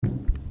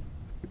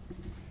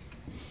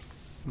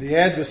The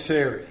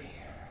adversary.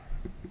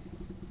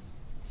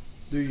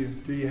 Do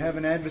you have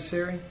an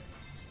adversary?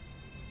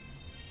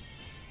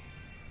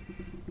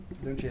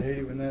 Don't you hate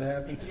it when that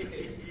happens?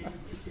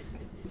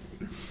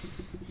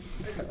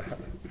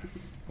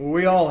 Well,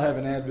 we all have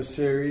an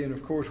adversary, and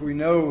of course we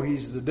know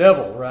he's the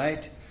devil,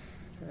 right?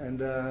 And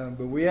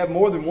but we have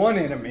more than one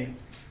enemy.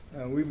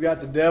 We've got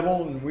the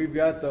devil, and we've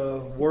got the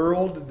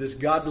world, this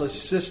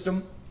godless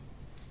system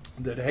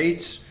that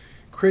hates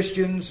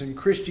Christians and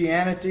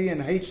Christianity, and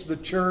hates the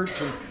church,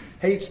 and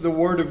hates the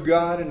Word of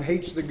God, and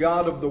hates the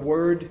God of the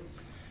Word.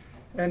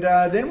 And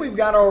then we've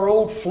got our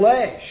old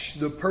flesh,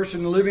 the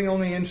person living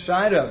on the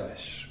inside of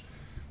us.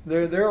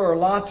 There are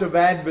lots of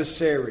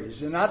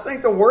adversaries. And I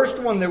think the worst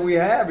one that we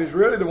have is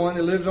really the one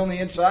that lives on the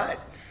inside.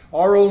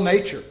 Our old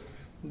nature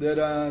that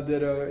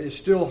is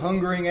still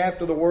hungering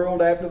after the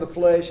world, after the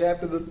flesh,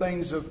 after the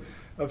things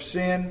of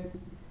sin.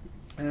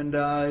 And,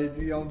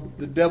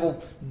 the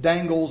devil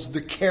dangles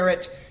the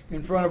carrot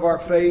in front of our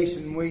face,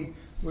 and we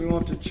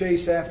want to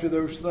chase after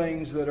those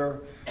things that are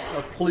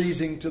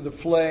pleasing to the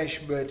flesh.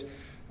 But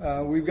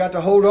we've got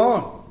to hold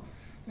on.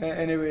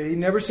 And he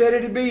never said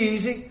it'd be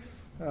easy.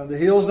 The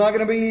hill's not going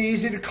to be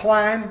easy to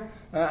climb.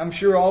 I'm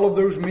sure all of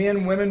those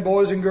men, women,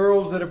 boys, and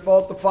girls that have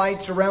fought the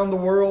fights around the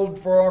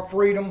world for our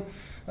freedom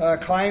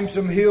climbed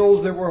some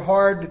hills that were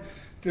hard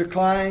to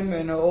climb,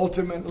 and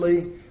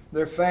ultimately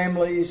their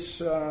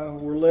families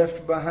were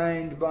left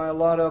behind by a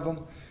lot of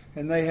them,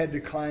 and they had to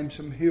climb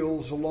some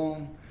hills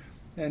alone.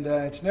 And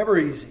it's never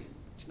easy.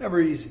 It's never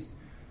easy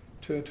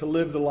to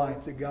live the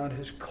life that God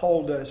has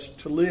called us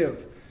to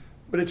live.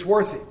 But it's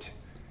worth it.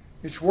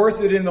 It's worth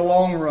it in the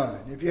long run.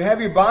 If you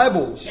have your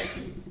Bibles,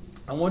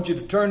 I want you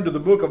to turn to the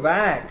book of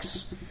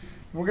Acts.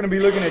 We're going to be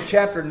looking at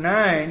chapter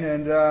 9,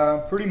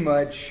 and pretty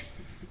much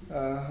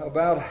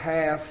about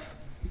half,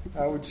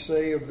 I would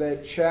say, of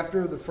that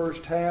chapter, the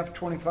first half,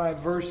 25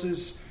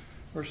 verses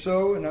or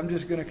so. And I'm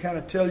just going to kind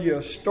of tell you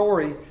a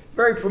story,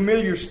 very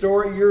familiar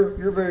story.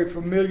 You're very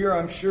familiar,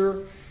 I'm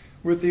sure,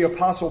 with the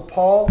Apostle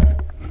Paul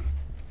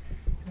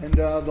and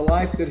the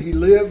life that he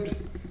lived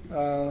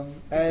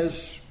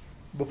as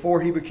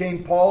before he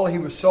became Paul. He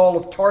was Saul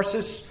of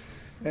Tarsus,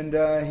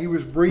 and he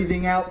was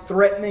breathing out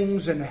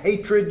threatenings and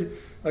hatred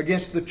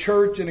against the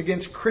church and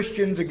against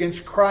Christians,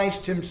 against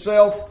Christ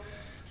himself.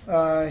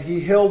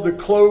 He held the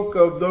cloak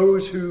of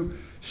those who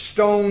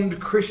stoned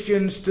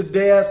Christians to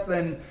death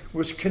and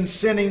was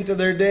consenting to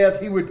their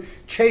death. He would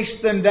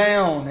chase them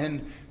down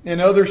in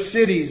other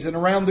cities and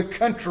around the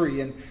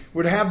country, and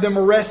would have them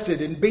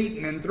arrested and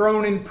beaten and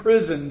thrown in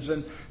prisons,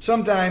 and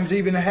sometimes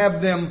even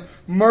have them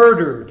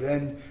murdered.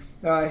 And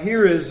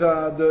here is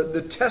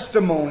the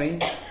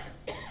testimony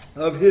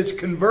of his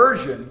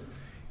conversion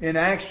in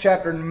Acts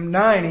chapter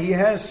 9. He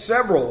has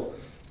several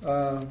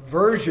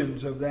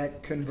versions of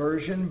that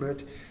conversion,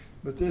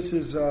 but this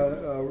is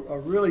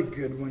a really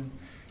good one.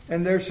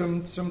 And there's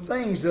some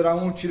things that I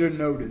want you to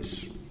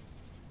notice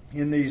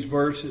in these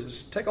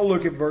verses. Take a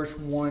look at verse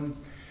 1,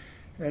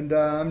 and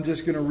I'm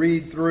just going to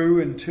read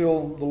through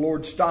until the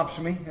Lord stops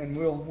me, and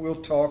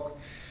we'll talk.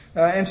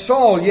 And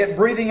Saul, yet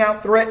breathing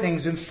out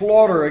threatenings and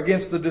slaughter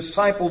against the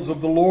disciples of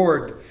the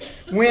Lord,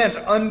 went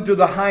unto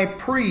the high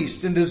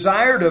priest and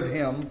desired of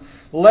him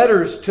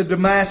letters to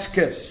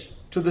Damascus,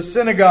 to the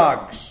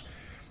synagogues,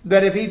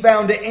 that if he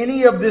found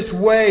any of this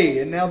way,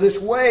 and now this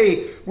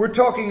way, we're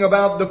talking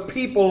about the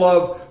people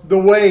of the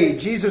way.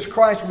 Jesus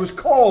Christ was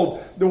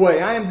called the way.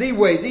 I am the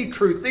way, the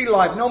truth, the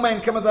life. No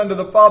man cometh unto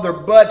the Father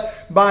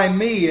but by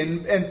me.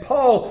 And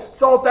Paul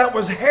thought that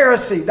was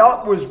heresy.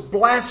 That was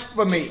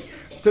blasphemy,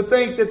 to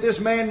think that this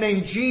man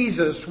named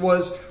Jesus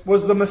was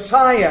the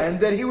Messiah,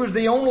 and that he was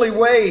the only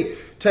way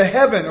to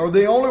heaven, or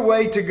the only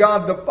way to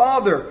God the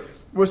Father,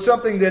 was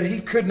something that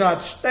he could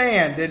not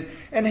stand.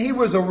 And he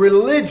was a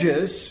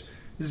religious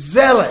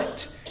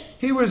zealot.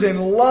 He was in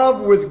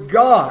love with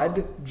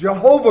God,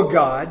 Jehovah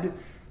God,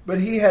 but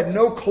he had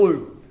no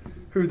clue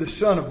who the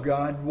Son of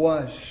God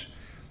was.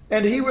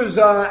 And he was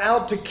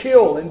out to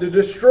kill and to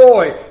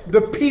destroy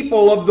the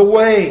people of the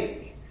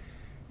way.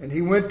 And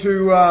he went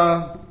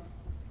to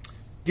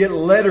get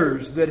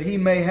letters that he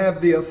may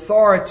have the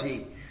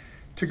authority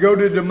to go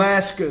to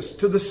Damascus,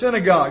 to the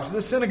synagogues.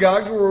 The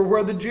synagogues were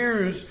where the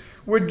Jews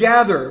would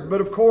gather. But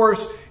of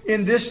course,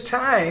 in this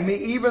time,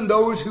 even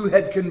those who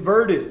had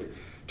converted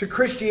to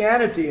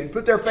Christianity and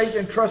put their faith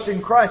and trust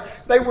in Christ,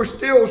 they were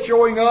still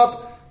showing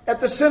up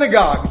at the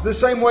synagogues, the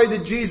same way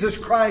that Jesus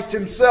Christ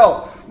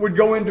himself would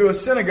go into a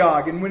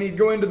synagogue. And when he'd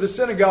go into the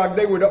synagogue,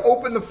 they would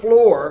open the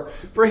floor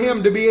for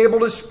him to be able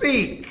to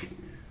speak.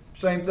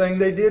 Same thing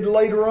they did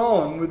later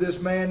on with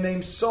this man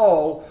named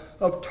Saul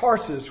of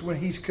Tarsus when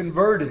he's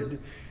converted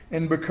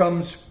and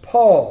becomes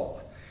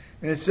Paul.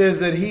 And it says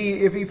that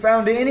if he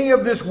found any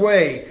of this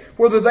way,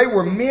 whether they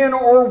were men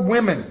or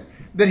women,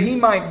 that he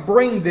might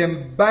bring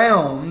them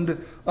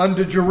bound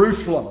unto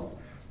Jerusalem.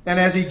 And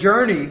as he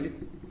journeyed,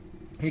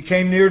 he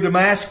came near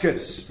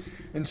Damascus.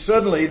 And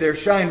suddenly there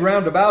shined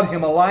round about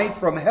him a light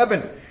from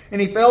heaven. And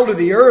he fell to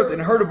the earth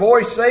and heard a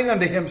voice saying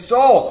unto him,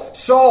 Saul,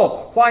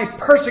 Saul, why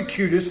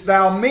persecutest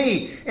thou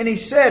me? And he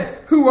said,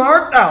 Who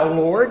art thou,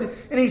 Lord?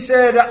 And he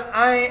said,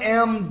 I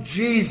am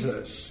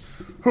Jesus,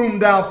 whom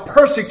thou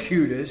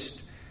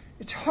persecutest.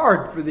 It's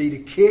hard for thee to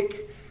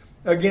kick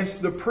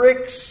against the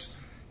pricks.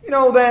 You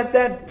know,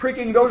 that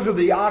pricking, those are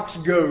the ox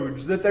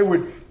goads that they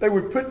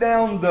would put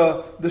down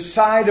the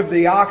side of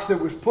the ox that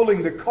was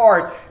pulling the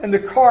cart, and the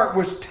cart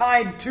was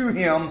tied to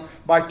him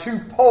by two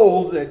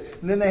poles, and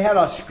then they had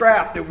a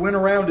strap that went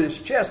around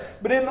his chest.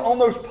 But on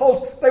those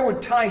poles, they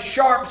would tie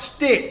sharp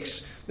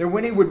sticks that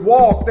when he would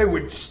walk, they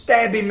would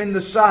stab him in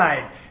the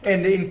side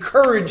and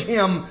encourage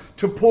him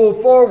to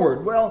pull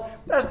forward. Well,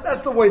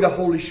 that's the way the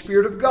Holy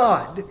Spirit of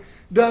God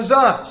does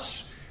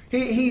us.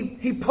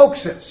 He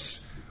pokes us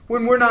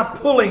when we're not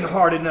pulling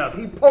hard enough.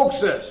 He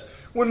pokes us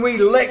when we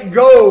let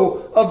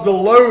go of the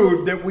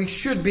load that we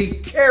should be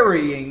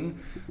carrying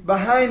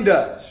behind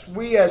us.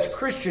 We as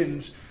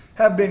Christians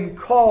have been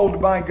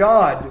called by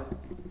God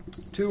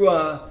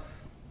to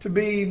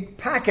be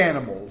pack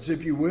animals,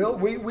 if you will.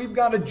 We've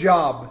got a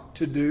job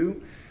to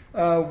do.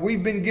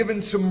 We've been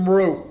given some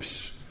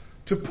ropes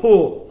to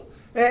pull.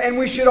 And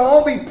we should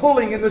all be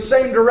pulling in the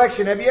same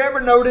direction. Have you ever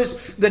noticed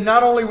that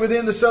not only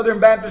within the Southern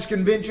Baptist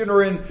Convention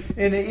or in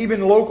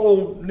even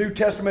local New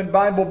Testament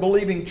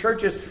Bible-believing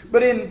churches,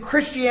 but in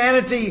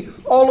Christianity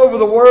all over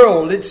the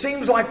world, it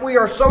seems like we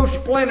are so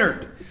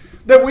splintered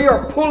that we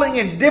are pulling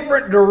in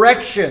different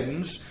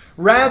directions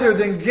rather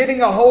than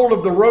getting a hold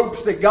of the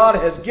ropes that God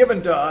has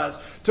given to us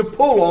to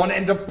pull on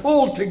and to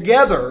pull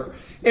together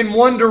in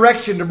one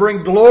direction to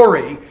bring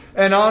glory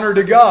and honor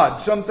to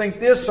God. Some think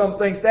this, some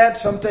think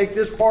that, some take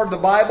this part of the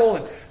Bible,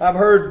 and I've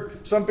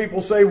heard some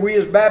people say we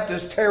as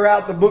Baptists tear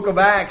out the book of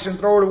Acts and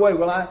throw it away.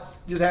 Well, I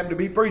just happen to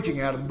be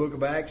preaching out of the book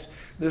of Acts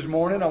this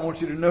morning. I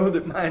want you to know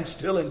that mine's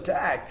still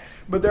intact.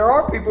 But there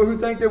are people who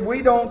think that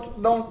we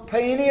don't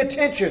pay any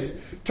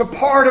attention to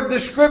part of the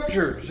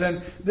Scriptures,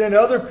 and then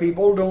other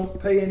people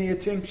don't pay any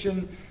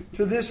attention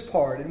to this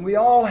part. And we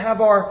all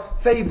have our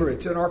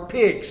favorites and our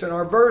picks and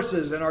our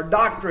verses and our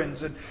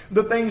doctrines and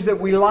the things that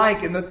we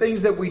like and the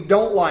things that we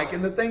don't like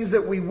and the things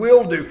that we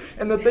will do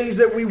and the things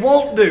that we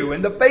won't do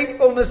and the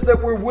faithfulness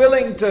that we're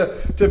willing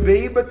to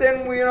be. But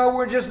then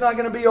we're just not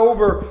going to be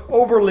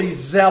overly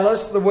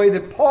zealous the way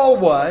that Paul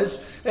was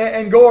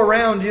and go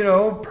around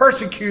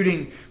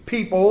persecuting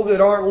people that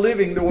aren't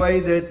living the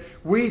way that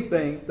we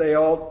think they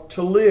ought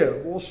to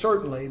live. Well,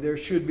 certainly there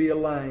should be a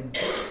line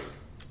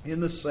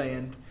in the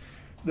sand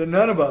that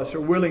none of us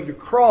are willing to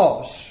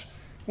cross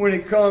when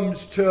it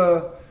comes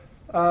to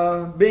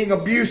being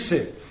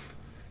abusive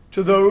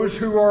to those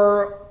who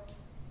are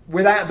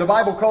without. The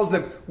Bible calls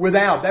them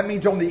without. That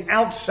means on the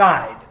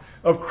outside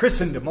of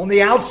Christendom, on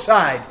the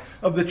outside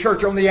of the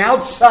church, on the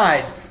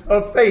outside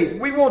of faith.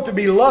 We want to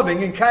be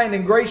loving and kind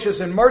and gracious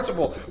and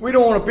merciful. We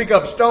don't want to pick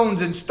up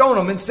stones and stone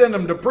them and send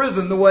them to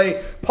prison the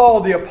way Paul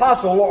the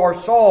Apostle or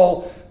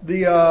Saul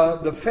the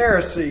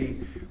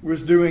Pharisee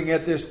was doing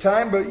at this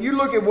time. But you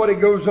look at what it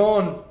goes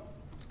on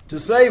to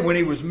say when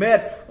he was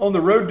met on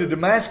the road to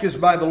Damascus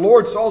by the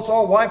Lord. Saul,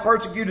 Saul, why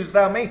persecutest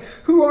thou me?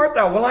 Who art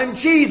thou? Well, I'm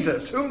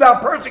Jesus, whom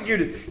thou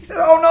persecuted. He said,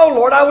 oh no,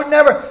 Lord, I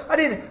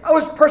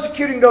was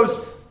persecuting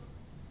those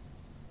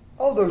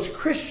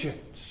Christians.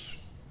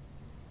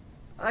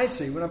 I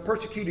see, when I'm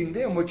persecuting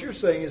them, what you're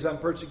saying is I'm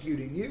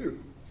persecuting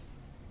you.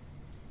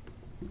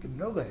 Didn't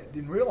know that,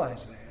 didn't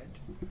realize that.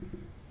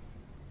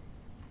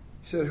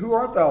 He said, who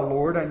art thou,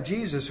 Lord? I'm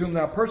Jesus, whom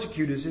thou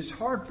persecutest. It's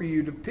hard for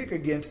you to pick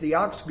against the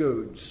ox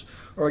goads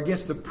or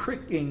against the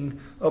pricking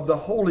of the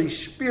Holy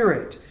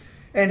Spirit.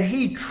 And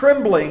he,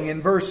 trembling,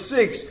 in verse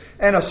 6,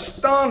 and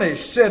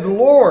astonished, said,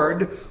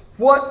 Lord,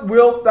 what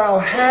wilt thou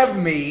have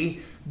me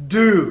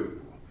do?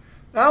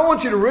 Now I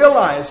want you to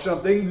realize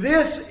something.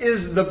 This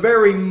is the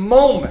very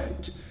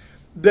moment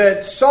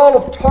that Saul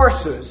of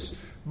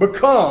Tarsus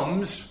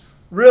becomes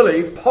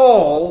really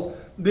Paul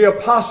the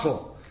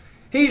Apostle.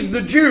 He's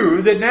the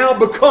Jew that now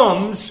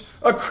becomes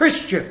a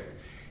Christian.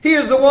 He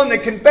is the one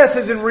that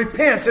confesses and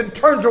repents and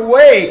turns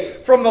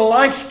away from the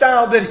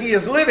lifestyle that he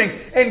is living.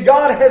 And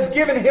God has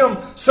given him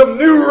some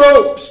new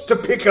ropes to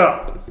pick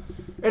up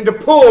and to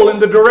pull in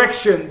the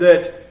direction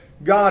that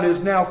God is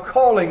now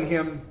calling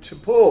him to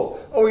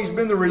pull. Oh, he's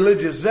been the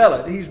religious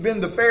zealot. He's been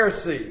the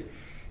Pharisee.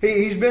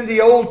 He's been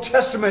the Old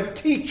Testament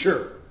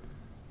teacher.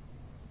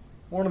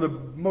 One of the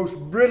most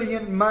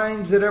brilliant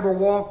minds that ever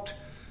walked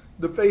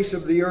the face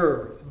of the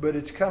earth. But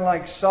it's kind of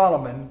like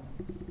Solomon,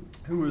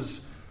 who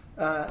was,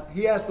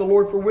 he asked the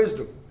Lord for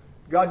wisdom.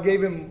 God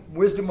gave him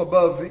wisdom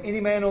above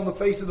any man on the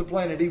face of the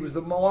planet. He was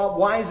the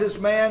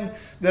wisest man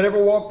that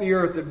ever walked the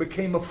earth that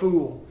became a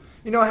fool.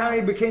 You know how he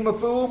became a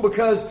fool?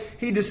 Because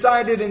he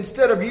decided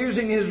instead of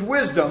using his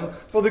wisdom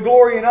for the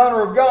glory and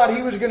honor of God,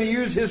 he was going to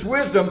use his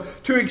wisdom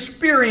to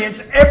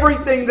experience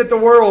everything that the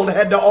world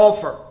had to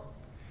offer.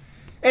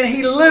 And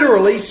he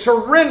literally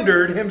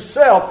surrendered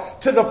himself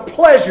to the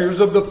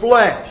pleasures of the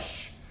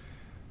flesh.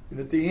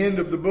 And at the end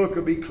of the book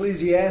of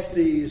Ecclesiastes,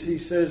 he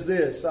says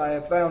this, I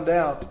have found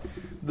out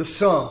the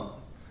sum,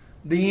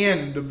 the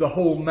end of the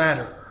whole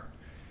matter.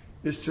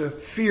 is to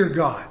fear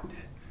God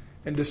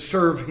and to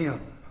serve Him.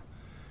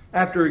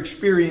 After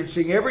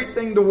experiencing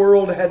everything the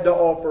world had to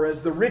offer,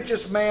 as the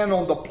richest man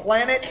on the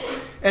planet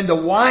and the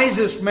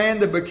wisest man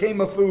that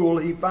became a fool,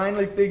 he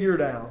finally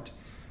figured out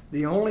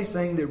the only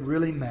thing that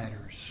really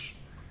matters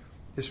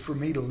is for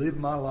me to live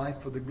my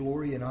life for the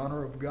glory and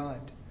honor of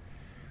God.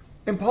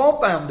 And Paul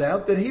found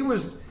out that he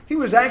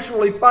was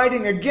actually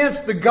fighting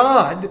against the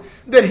God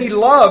that he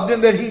loved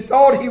and that he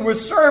thought he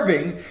was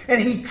serving.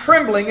 And he,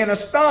 trembling and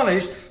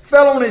astonished,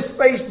 fell on his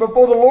face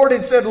before the Lord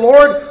and said,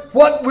 Lord,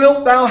 what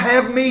wilt thou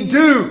have me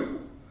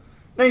do?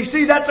 Now you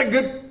see, that's a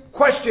good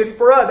question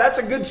for us. That's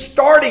a good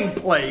starting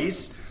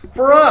place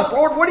for us.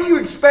 Lord, what do you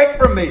expect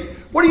from me?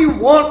 What do you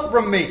want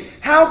from me?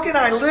 How can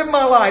I live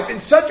my life in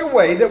such a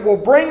way that will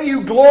bring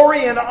you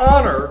glory and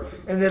honor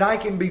and that I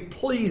can be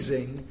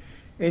pleasing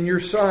in your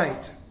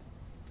sight?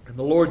 And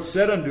the Lord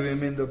said unto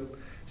him in the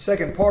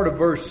second part of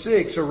verse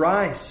 6,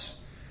 Arise,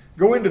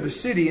 go into the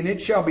city, and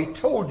it shall be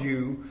told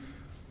you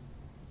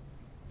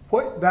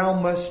what thou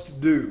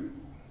must do.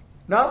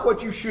 Not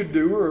what you should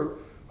do or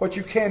what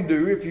you can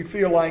do if you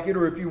feel like it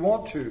or if you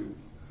want to,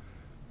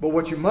 but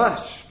what you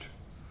must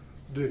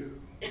do.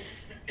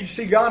 You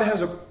see, God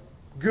has a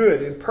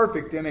good and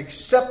perfect and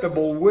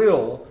acceptable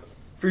will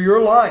for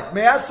your life.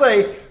 May I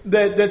say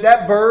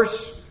that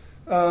verse,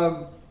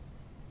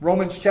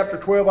 Romans chapter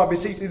 12, I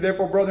beseech thee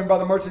therefore, brethren, by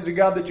the mercies of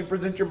God, that you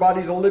present your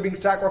bodies a living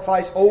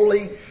sacrifice,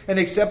 holy and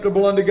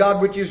acceptable unto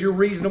God, which is your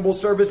reasonable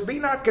service. Be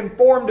not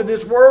conformed to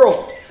this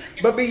world,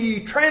 but be ye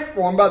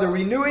transformed by the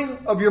renewing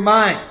of your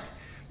mind,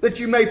 that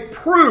you may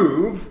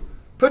prove,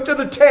 put to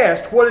the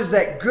test, what is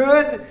that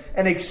good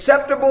and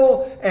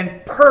acceptable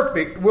and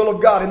perfect will of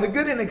God. And the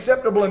good and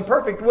acceptable and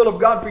perfect will of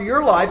God for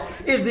your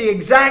life is the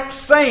exact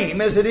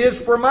same as it is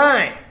for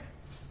mine.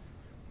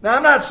 Now,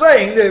 I'm not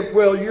saying that,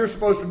 well, you're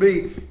supposed to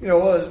be,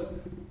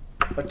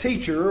 a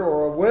teacher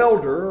or a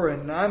welder,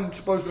 and I'm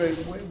supposed to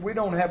be, we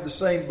don't have the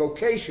same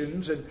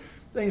vocations and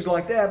things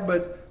like that,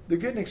 but the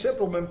good and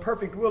acceptable and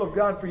perfect will of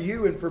God for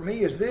you and for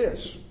me is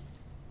this,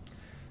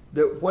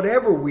 that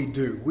whatever we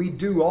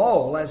do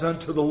all as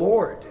unto the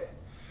Lord,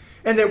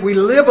 and that we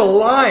live a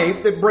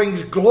life that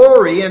brings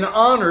glory and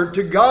honor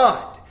to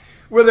God.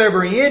 With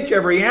every inch,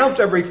 every ounce,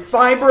 every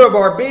fiber of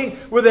our being,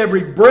 with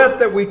every breath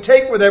that we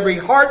take, with every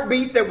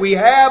heartbeat that we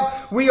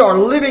have, we are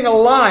living a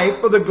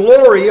life for the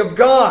glory of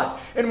God.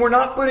 And we're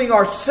not putting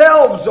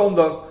ourselves on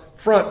the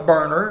front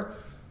burner,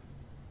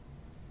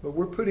 but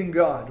we're putting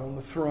God on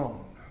the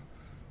throne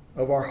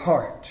of our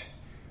heart.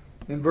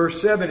 In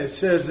verse 7 it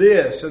says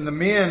this, And the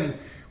men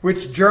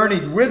which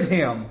journeyed with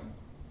him,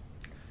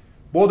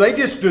 boy, they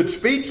just stood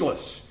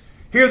speechless.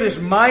 Hear this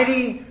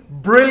mighty,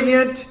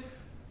 brilliant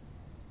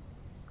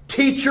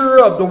teacher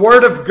of the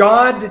Word of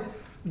God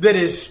that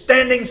is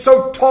standing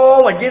so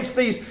tall against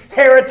these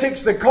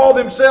heretics that call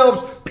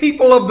themselves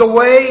people of the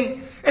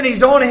way. And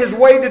he's on his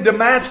way to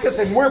Damascus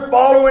and we're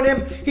following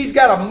him. He's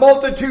got a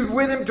multitude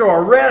with him to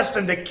arrest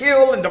and to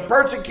kill and to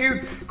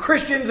persecute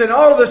Christians. And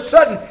all of a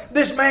sudden,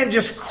 this man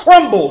just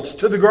crumbles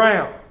to the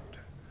ground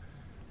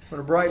when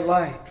a bright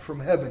light from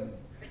heaven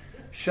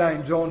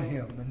shines on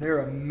him. And they're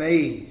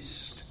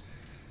amazed,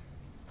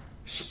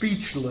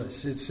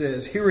 speechless, it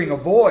says, hearing a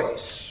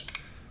voice,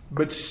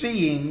 but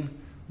seeing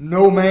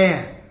no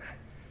man.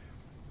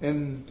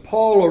 And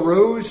Paul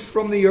arose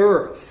from the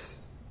earth,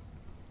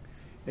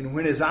 and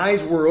when his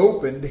eyes were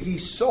opened, he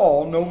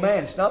saw no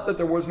man. It's not that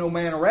there was no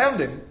man around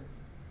him.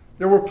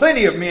 There were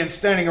plenty of men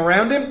standing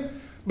around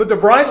him, but the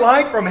bright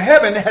light from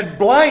heaven had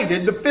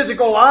blinded the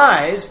physical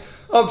eyes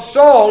of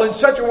Saul in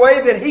such a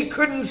way that he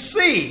couldn't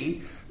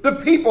see the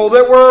people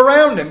that were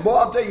around him. Well,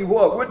 I'll tell you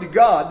what, would to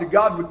God that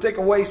God would take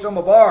away some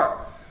of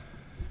our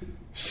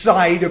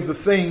sight of the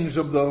things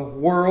of the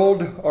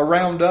world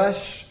around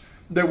us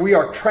that we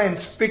are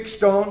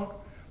transfixed on.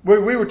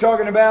 We were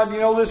talking about,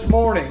 this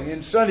morning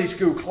in Sunday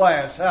school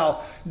class,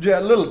 how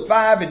little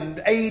 5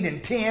 and 8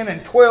 and 10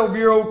 and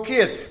 12-year-old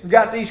kids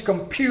got these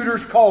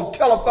computers called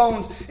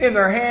telephones in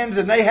their hands,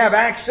 and they have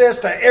access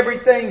to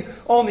everything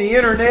on the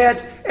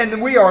internet,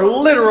 and we are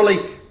literally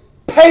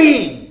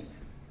paying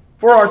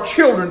for our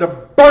children to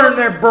burn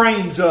their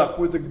brains up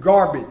with the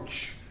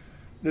garbage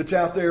that's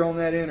out there on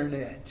that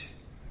internet.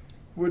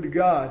 Would to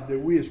God that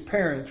we as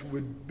parents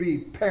would be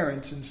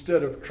parents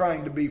instead of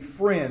trying to be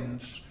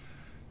friends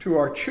to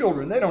our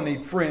children. They don't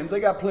need friends. They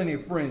got plenty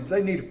of friends.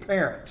 They need a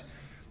parent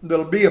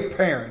that'll be a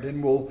parent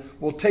and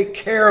will take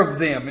care of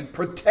them and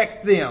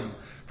protect them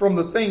from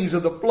the things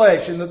of the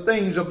flesh and the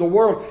things of the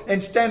world,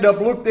 and stand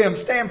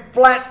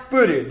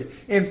flat-footed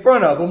in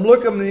front of them,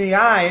 look them in the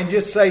eye and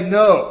just say,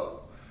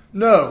 no,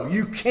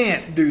 you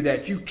can't do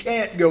that. You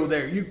can't go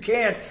there. You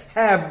can't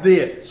have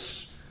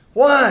this.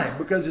 Why?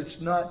 Because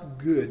it's not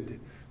good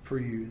for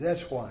you.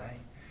 That's why.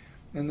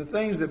 And the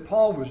things that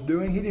Paul was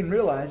doing, he didn't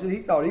realize it. He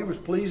thought he was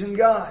pleasing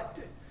God.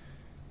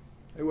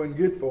 It wasn't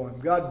good for him.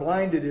 God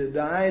blinded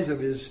the eyes of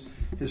his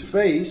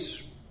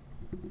face,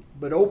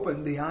 but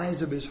opened the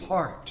eyes of his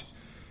heart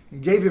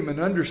and gave him an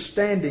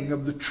understanding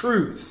of the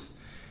truth.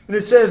 And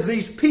it says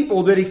these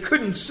people that he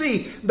couldn't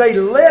see, they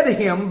led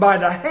him by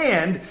the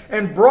hand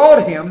and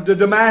brought him to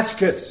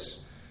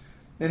Damascus.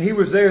 And he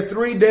was there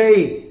 3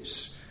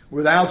 days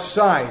without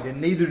sight, and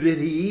neither did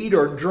he eat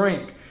or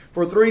drink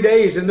for 3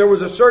 days. And there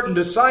was a certain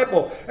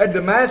disciple at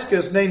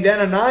Damascus named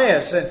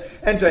Ananias,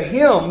 and to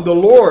him the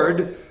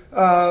Lord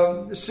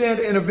sent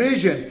in a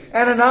vision,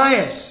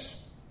 Ananias.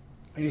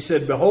 And he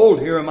said, Behold,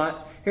 here am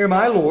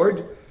I,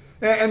 Lord.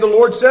 And the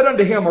Lord said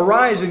unto him,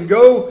 Arise and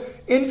go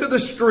into the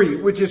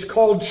street which is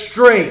called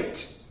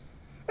Straight,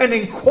 and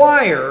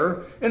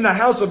inquire in the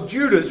house of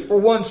Judas for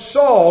one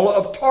Saul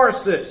of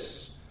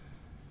Tarsus.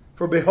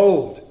 For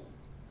behold,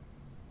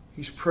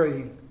 he's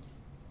praying.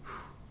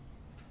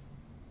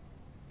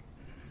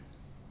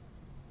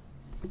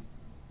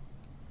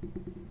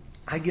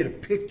 I get a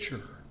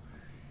picture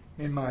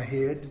in my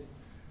head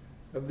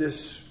of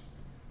this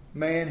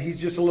man. He's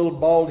just a little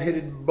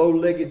bald-headed,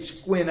 bow-legged,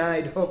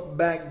 squint-eyed,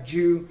 humpbacked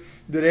Jew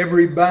that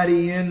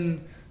everybody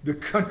in the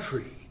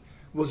country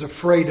was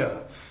afraid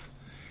of.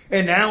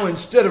 And now,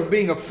 instead of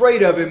being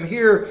afraid of him,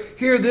 here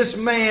this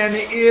man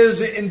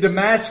is in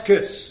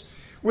Damascus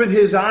with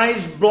his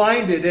eyes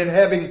blinded and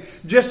having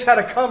just had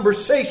a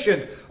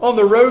conversation on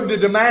the road to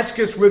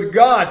Damascus with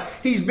God.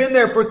 He's been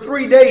there for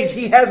 3 days.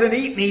 He hasn't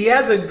eaten. He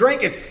hasn't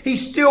drinking.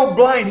 He's still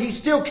blind. He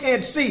still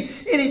can't see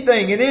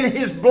anything. And in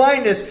his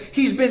blindness,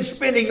 he's been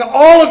spending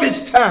all of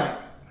his time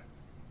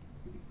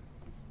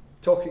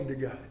talking to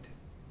God.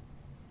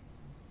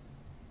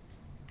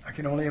 I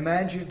can only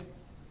imagine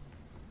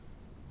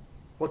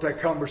what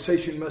that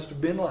conversation must have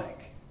been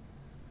like.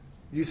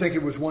 You think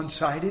it was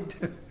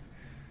one-sided?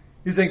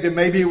 You think that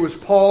maybe it was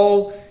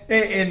Paul?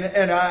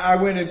 And I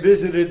went and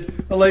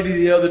visited a lady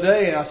the other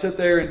day, and I sat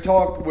there and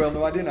talked. Well,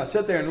 no, I didn't. I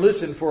sat there and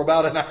listened for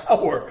about an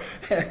hour,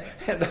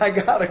 and I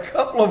got a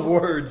couple of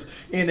words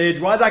in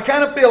edgewise. I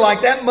kind of feel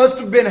like that must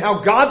have been how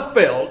God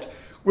felt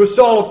with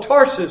Saul of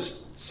Tarsus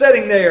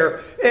sitting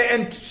there,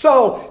 and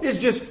Saul is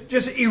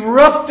just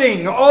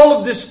erupting all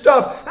of this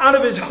stuff out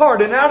of his heart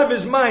and out of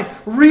his mind,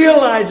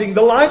 realizing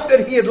the life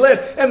that he had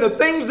led and the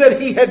things that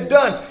he had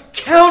done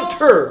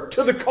counter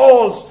to the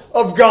cause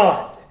of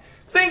God,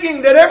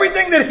 thinking that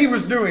everything that he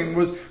was doing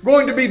was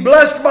going to be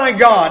blessed by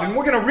God, and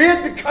we're going to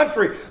rid the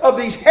country of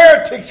these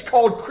heretics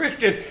called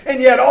Christian.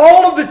 And yet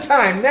all of the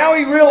time, now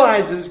he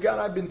realizes, God,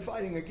 I've been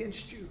fighting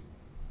against you.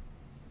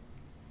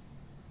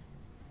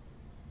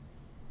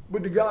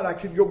 Would to God I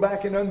could go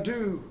back and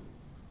undo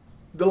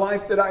the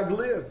life that I've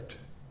lived.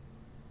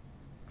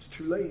 It's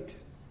too late.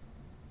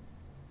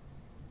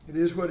 It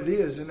is what it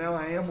is, and now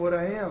I am what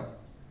I am.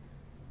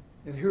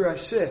 And here I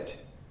sit,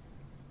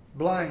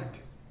 blind,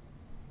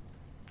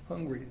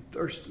 hungry and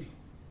thirsty,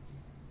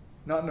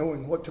 not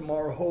knowing what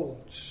tomorrow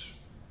holds.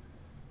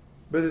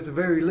 But at the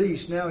very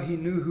least, now he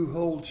knew who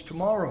holds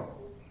tomorrow.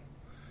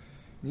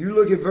 You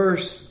look at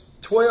verse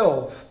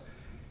 12.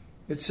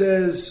 It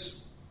says,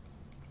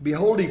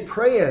 Behold, he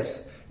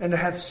prayeth, and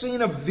hath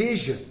seen a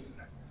vision.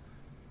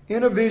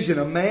 In a vision,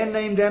 a man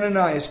named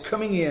Ananias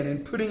coming in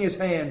and putting his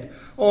hand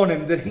on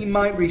him that he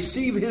might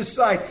receive his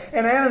sight.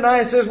 And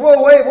Ananias says,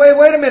 Whoa,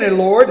 wait a minute,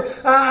 Lord.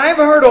 I've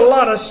heard a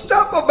lot of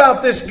stuff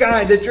about this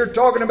guy that you're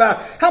talking about.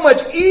 How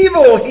much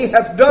evil he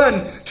hath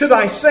done to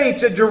thy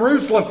saints at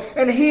Jerusalem.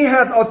 And he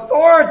hath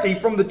authority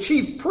from the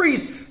chief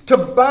priest to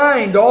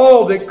bind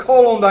all that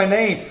call on thy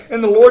name.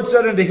 And the Lord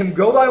said unto him,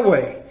 Go thy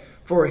way.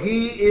 For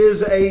he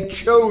is a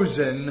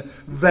chosen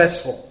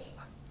vessel.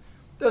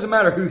 Doesn't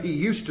matter who he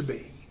used to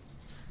be.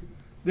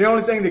 The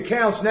only thing that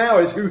counts now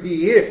is who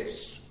he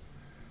is.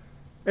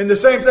 And the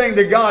same thing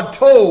that God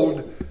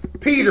told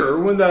Peter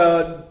when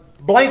the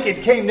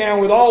blanket came down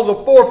with all the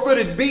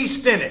 4-footed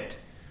beasts in it.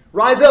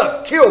 Rise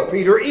up, kill,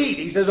 Peter, eat.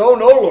 He says, Oh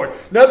no, Lord,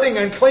 nothing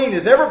unclean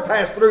has ever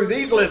passed through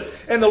these lips.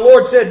 And the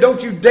Lord said,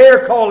 Don't you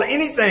dare call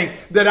anything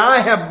that I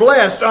have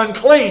blessed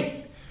unclean.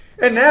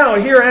 And now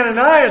here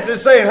Ananias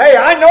is saying, Hey,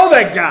 I know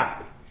that guy.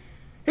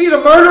 He's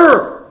a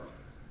murderer.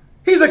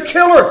 He's a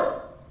killer.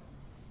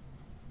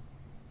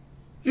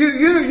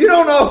 You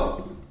don't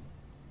know.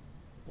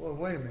 Well,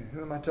 wait a minute.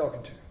 Who am I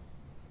talking to?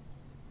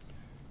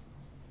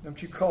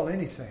 Don't you call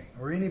anything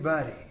or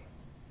anybody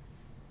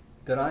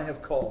that I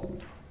have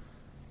called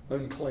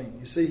unclean.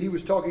 You see, he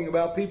was talking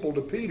about people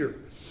to Peter.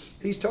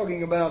 He's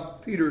talking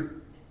about Peter,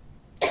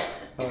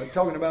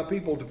 talking about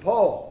people to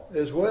Paul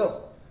as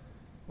well,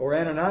 or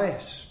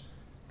Ananias.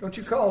 Don't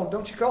you call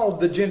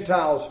the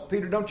Gentiles,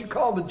 Peter, don't you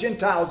call the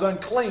Gentiles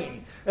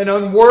unclean and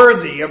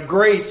unworthy of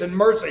grace and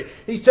mercy.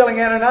 He's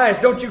telling Ananias,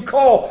 don't you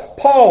call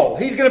Paul.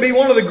 He's going to be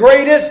one of the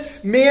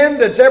greatest men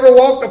that's ever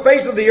walked the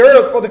face of the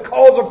earth for the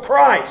cause of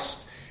Christ.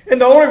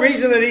 And the only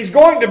reason that he's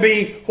going to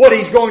be what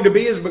he's going to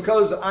be is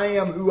because I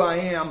am who I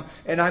am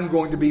and I'm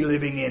going to be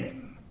living in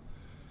him.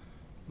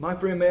 My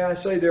friend, may I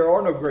say there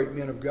are no great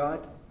men of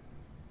God.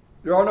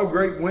 There are no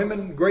great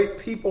women, great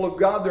people of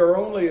God.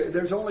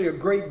 There's only a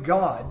great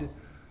God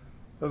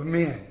of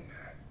men.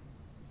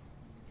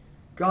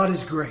 God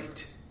is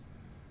great.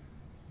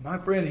 My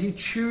friend, he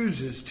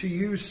chooses to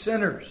use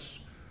sinners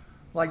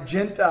like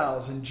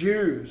Gentiles and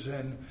Jews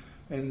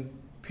and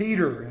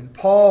Peter and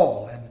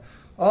Paul and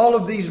All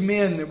of these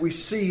men that we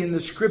see in the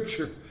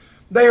Scripture,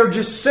 they are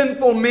just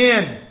sinful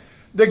men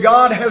that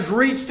God has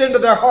reached into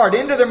their heart,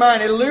 into their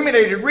mind,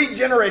 illuminated,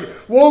 regenerated,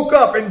 woke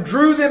up and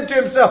drew them to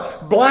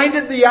Himself,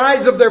 blinded the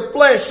eyes of their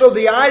flesh so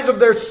the eyes of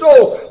their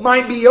soul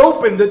might be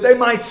opened, that they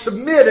might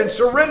submit and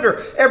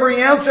surrender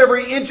every ounce,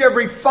 every inch,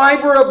 every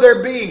fiber of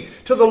their being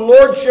to the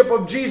Lordship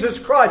of Jesus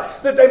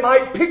Christ, that they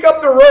might pick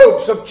up the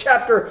ropes of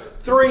chapter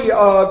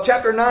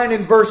 9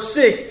 and verse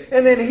 6.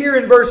 And then here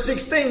in verse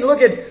 16,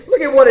 look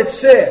at what it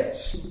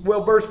says.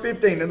 Well, verse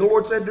 15, and the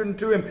Lord said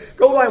unto him,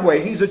 Go thy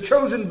way, he's a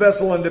chosen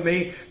vessel unto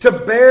me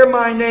to bear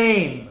my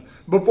name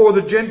before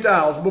the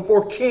Gentiles,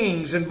 before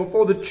kings, and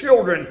before the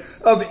children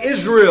of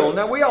Israel.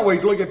 Now, we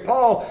always look at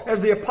Paul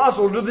as the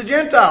apostle to the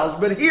Gentiles,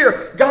 but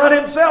here God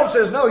Himself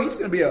says, no, he's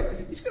going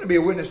to be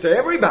a witness to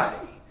everybody.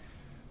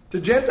 To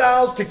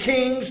Gentiles, to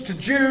kings, to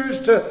Jews,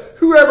 to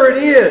whoever it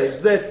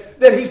is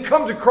that He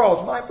comes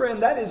across. My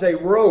friend, that is a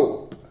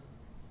robe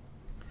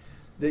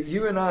that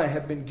you and I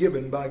have been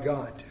given by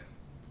God.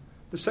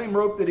 The same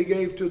rope that He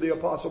gave to the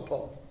Apostle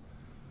Paul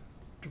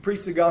to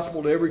preach the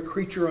gospel to every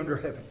creature under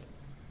heaven.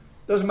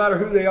 Doesn't matter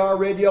who they are,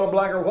 red, yellow,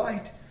 black, or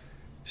white,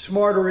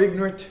 smart or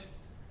ignorant,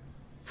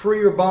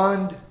 free or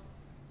bond.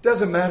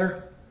 Doesn't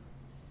matter.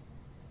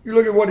 You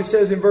look at what it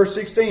says in verse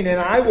 16, and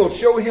I will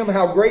show him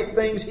how great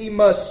things he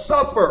must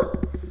suffer.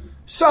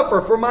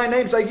 Suffer for my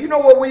name's sake. You know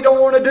what we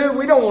don't want to do?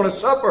 We don't want to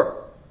suffer.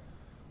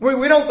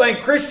 We don't think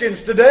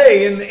Christians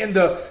today in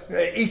the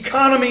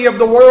economy of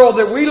the world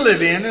that we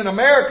live in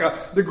America,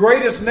 the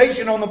greatest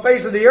nation on the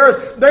face of the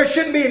earth, there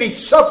shouldn't be any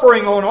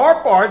suffering on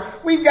our part.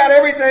 We've got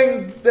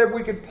everything that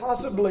we could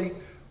possibly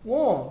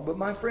want. But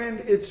my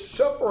friend, it's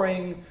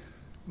suffering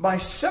by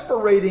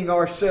separating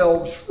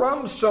ourselves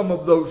from some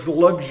of those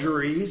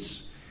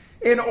luxuries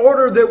in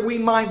order that we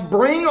might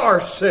bring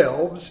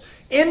ourselves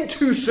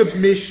into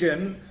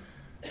submission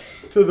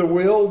to the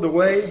will, the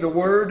way, the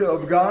Word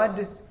of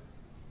God,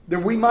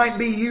 that we might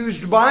be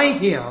used by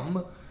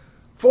Him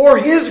for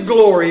His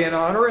glory and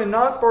honor and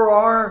not for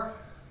our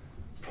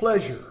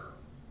pleasure.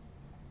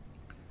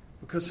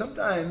 Because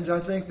sometimes I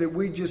think that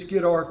we just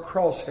get our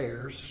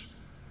crosshairs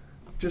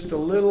just a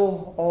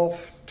little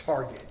off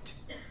target.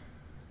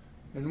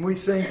 And we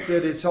think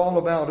that it's all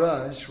about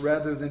us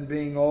rather than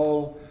being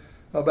all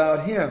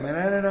about Him. And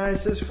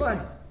Ananias says,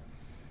 fine.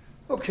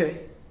 Okay.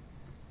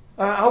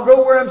 I'll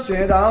go where I'm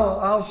sent.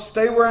 I'll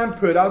stay where I'm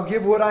put. I'll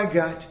give what I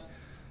got.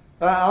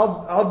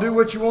 I'll do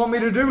what you want me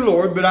to do,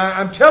 Lord. But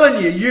I'm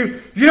telling you,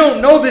 you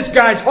don't know this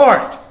guy's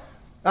heart.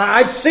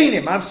 I've seen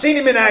him. I've seen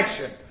him in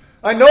action.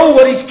 I know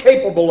what he's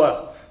capable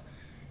of.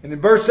 And in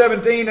verse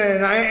 17,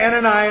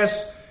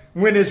 Ananias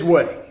went his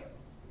way.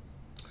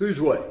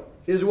 Whose way?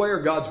 His way or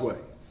God's way?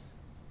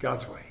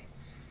 God's way.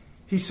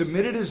 He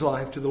submitted his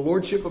life to the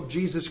Lordship of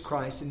Jesus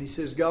Christ, and he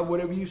says, God,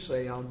 whatever you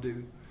say, I'll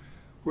do.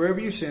 Wherever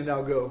you send,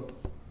 I'll go.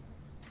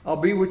 I'll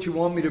be what you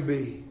want me to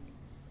be.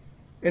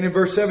 And in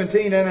verse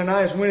 17,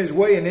 Ananias went his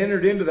way and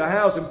entered into the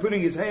house, and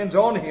putting his hands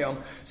on him,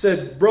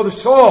 said, Brother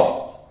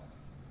Saul,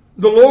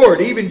 the Lord,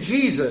 even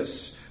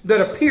Jesus,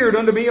 that appeared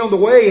unto me on the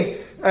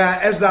way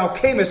as thou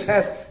camest,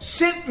 hath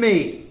sent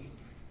me,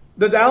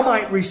 that thou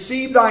might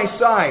receive thy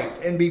sight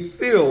and be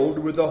filled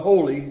with the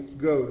Holy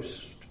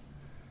Ghost.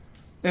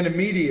 And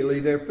immediately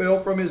there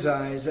fell from his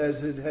eyes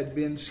as it had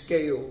been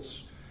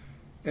scales,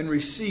 and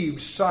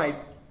received sight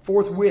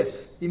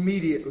forthwith,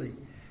 immediately,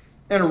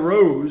 and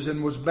arose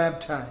and was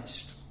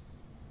baptized.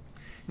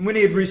 And when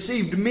he had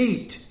received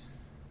meat,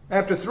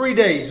 after 3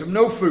 days of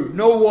no food,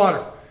 no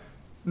water,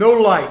 no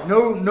light,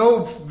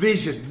 no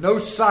vision, no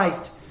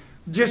sight,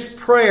 just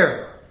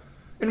prayer.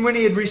 And when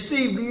he had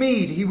received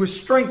meat, he was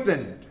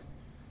strengthened.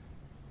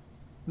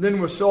 Then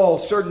was Saul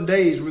certain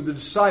days with the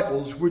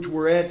disciples which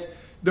were at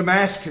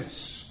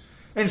Damascus.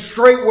 And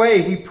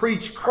straightway he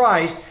preached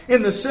Christ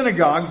in the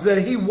synagogues, that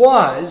he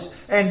was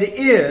and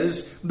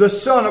is the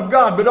Son of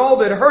God. But all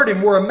that heard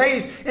him were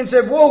amazed and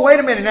said, Whoa, wait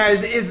a minute now.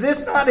 Is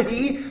this not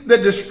he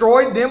that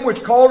destroyed them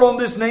which called on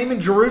this name in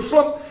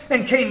Jerusalem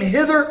and came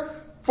hither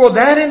for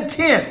that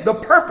intent? The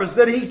purpose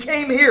that he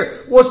came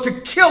here was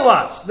to kill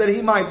us, that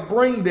he might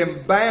bring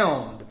them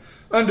bound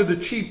unto the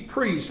chief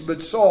priests.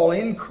 But Saul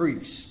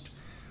increased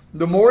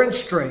the more in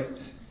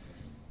strength.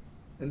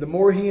 And the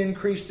more he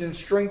increased in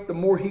strength, the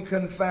more he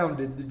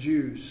confounded the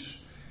Jews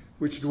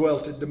which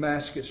dwelt at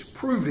Damascus,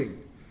 proving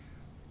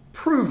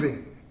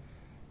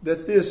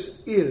that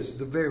this is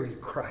the very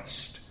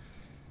Christ.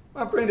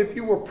 My friend, if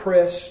you were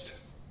pressed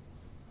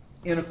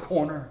in a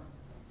corner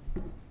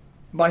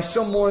by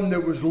someone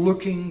that was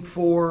looking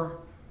for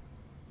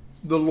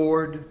the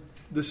Lord,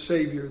 the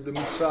Savior, the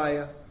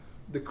Messiah,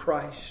 the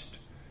Christ,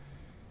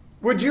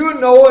 would you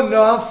know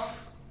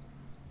enough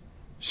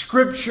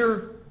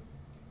Scripture?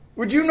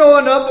 Would you know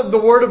enough of the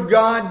Word of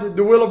God,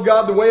 the will of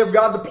God, the way of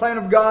God, the plan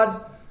of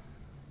God,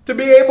 to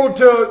be able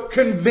to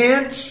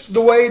convince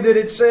the way that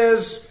it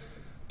says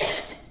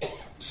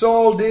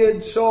Saul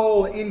did?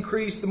 Saul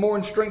increased the more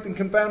in strength and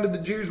confounded the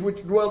Jews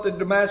which dwelt at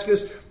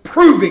Damascus,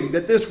 proving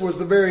that this was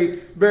the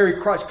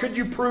very Christ. Could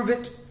you prove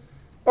it?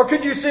 Or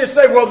could you just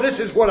say, well, this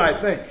is what I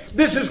think.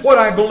 This is what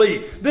I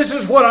believe. This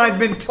is what I've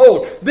been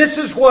told. This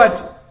is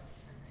what...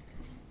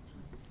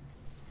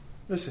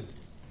 Listen.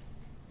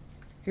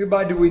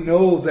 Hereby do we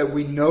know that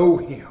we know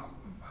Him.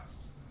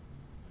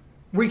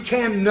 We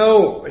can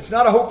know. It's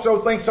not a hope so,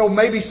 think so,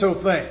 maybe so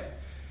thing.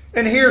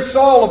 And here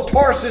Saul of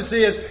Tarsus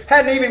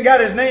hadn't even got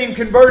his name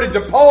converted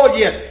to Paul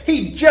yet.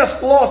 He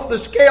just lost the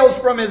scales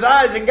from his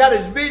eyes and got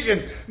his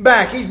vision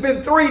back. He's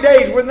been 3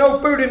 days with no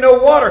food and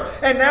no water.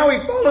 And now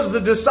he follows the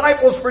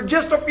disciples for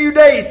just a few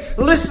days,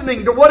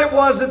 listening to what it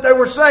was that they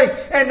were saying.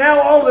 And now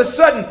all of a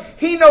sudden,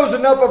 he knows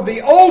enough of the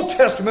Old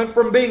Testament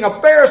from being a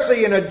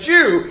Pharisee and a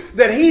Jew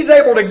that he's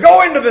able to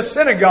go into the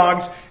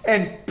synagogues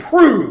and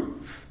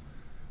prove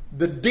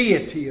the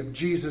deity of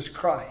Jesus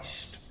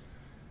Christ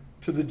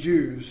to the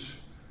Jews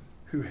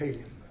who hate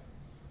Him.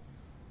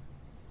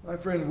 My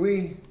friend,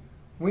 we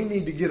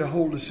need to get a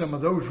hold of some of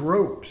those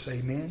ropes,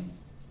 amen?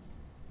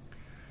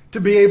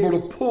 To be able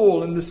to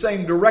pull in the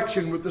same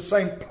direction with the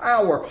same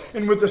power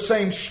and with the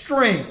same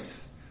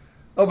strength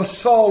of a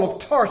Saul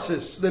of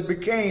Tarsus that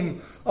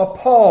became a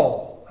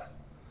Paul.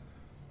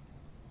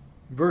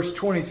 Verse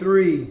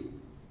 23,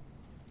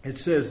 it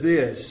says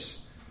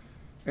this,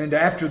 and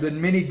after that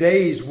many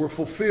days were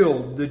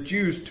fulfilled, the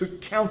Jews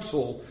took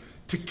counsel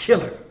to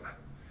kill him.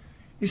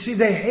 You see,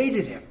 they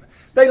hated him.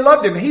 They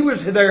loved him. He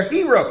was their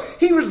hero.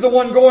 He was the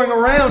one going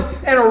around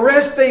and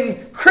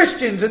arresting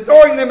Christians and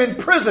throwing them in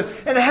prison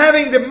and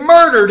having them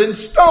murdered and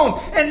stoned.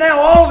 And now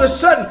all of a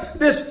sudden,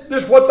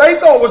 this what they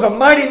thought was a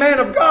mighty man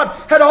of God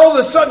had all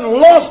of a sudden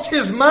lost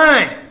his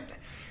mind.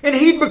 And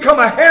he'd become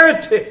a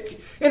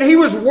heretic. And he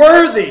was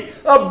worthy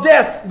of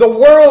death. The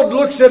world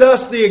looks at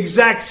us the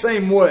exact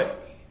same way.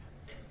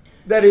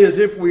 That is,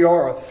 if we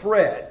are a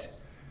threat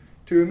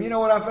to him. You know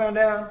what I found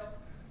out?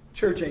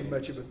 Church ain't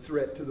much of a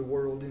threat to the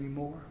world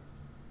anymore.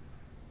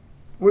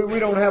 We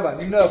don't have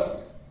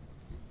enough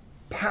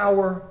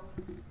power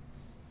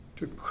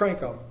to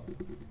crank a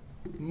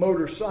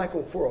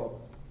motorcycle for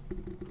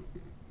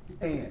an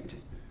ant.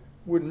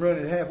 Wouldn't run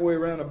it halfway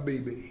around a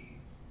BB.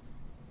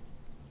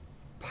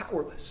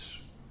 Powerless.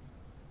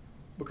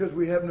 Because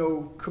we have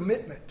no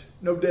commitment,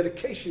 no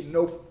dedication,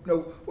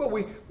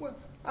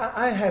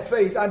 I have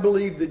faith. I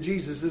believe that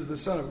Jesus is the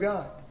Son of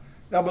God.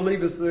 Thou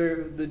believest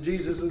that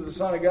Jesus is the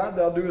Son of God,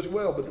 thou doest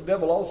well. But the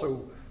devil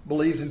also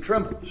believes and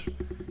trembles.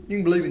 You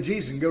can believe in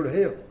Jesus and go to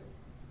hell.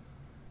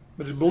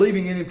 But it's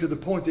believing in Him to the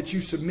point that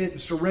you submit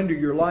and surrender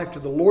your life to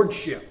the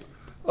Lordship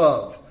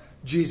of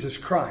Jesus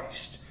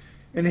Christ.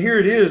 And here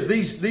it is,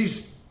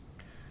 these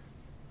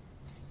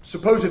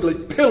supposedly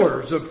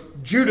pillars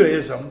of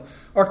Judaism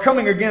are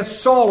coming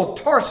against Saul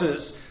of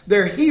Tarsus,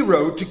 their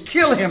hero, to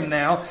kill him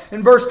now.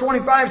 And verse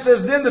 25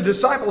 says, then the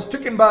disciples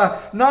took him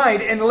by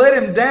night and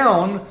let him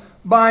down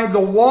by the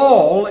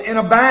wall in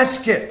a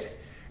basket.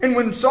 And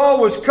when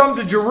Saul was come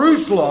to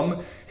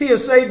Jerusalem, he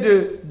essayed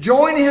to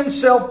join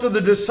himself to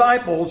the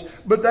disciples,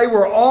 but they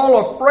were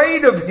all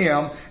afraid of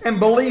him and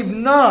believed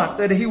not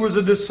that he was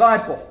a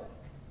disciple.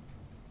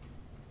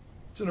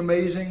 It's an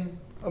amazing,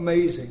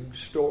 amazing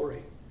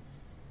story.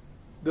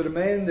 That a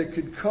man that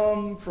could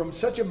come from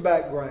such a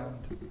background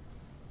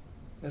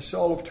as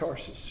Saul of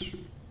Tarsus,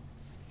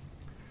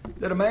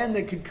 that a man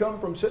that could come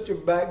from such a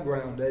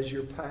background as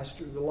your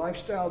pastor, the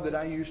lifestyle that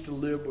I used to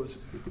live was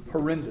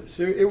horrendous.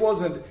 It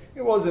was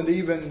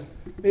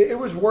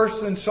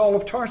worse than Saul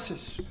of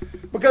Tarsus.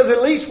 Because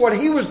at least what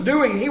he was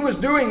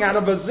doing out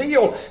of a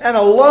zeal and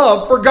a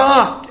love for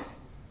God.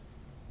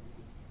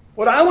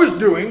 What I was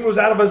doing was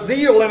out of a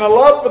zeal and a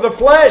love for the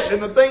flesh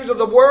and the things of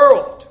the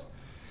world.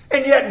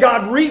 And yet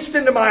God reached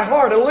into my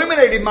heart,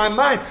 illuminated my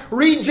mind,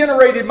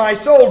 regenerated my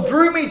soul,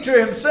 drew me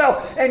to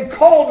Himself, and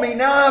called me.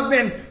 Now I've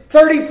been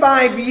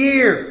 35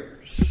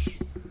 years.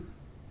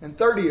 And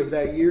 30 of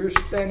that year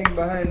standing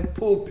behind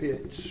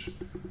pulpits,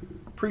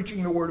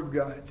 preaching the Word of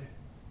God.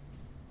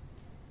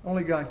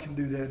 Only God can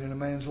do that in a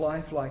man's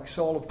life, like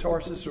Saul of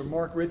Tarsus or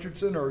Mark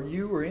Richardson or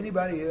you or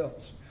anybody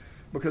else.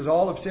 Because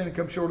all have sinned and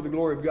come short of the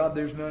glory of God.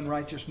 There's none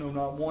righteous, no,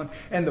 not one.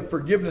 And the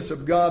forgiveness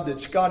of God that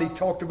Scotty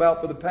talked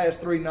about for the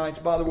past 3 nights.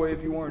 By the way,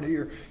 if you weren't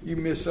here, you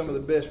missed some of the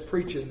best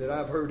preaching that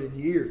I've heard in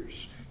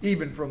years.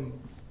 Even from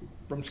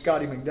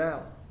Scotty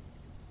McDowell.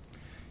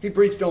 He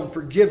preached on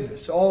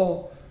forgiveness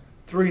all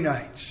 3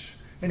 nights.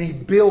 And he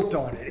built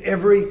on it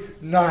every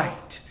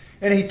night.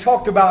 And he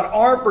talked about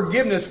our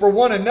forgiveness for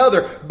one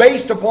another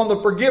based upon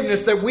the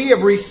forgiveness that we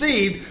have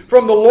received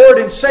from the Lord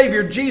and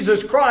Savior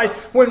Jesus Christ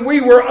when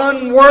we were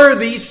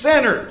unworthy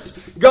sinners.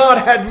 God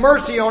had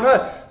mercy on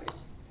us.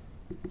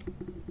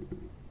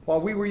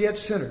 While we were yet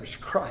sinners,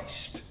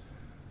 Christ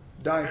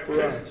died for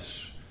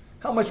us.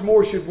 How much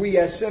more should we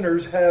as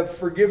sinners have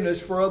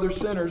forgiveness for other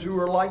sinners who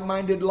are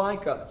like-minded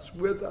like us,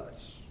 with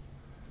us?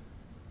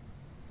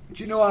 But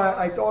you know,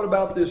 I thought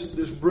about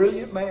this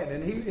brilliant man,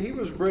 and he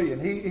was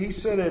brilliant. He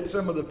sat at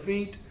some of the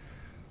feet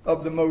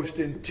of the most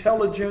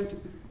intelligent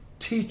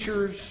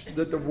teachers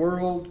that the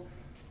world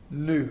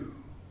knew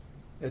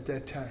at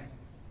that time.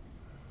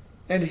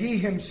 And he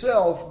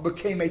himself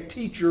became a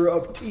teacher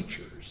of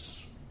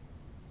teachers.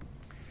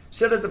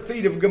 Sat at the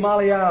feet of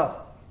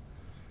Gamaliel.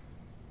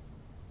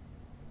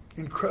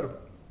 Incredible.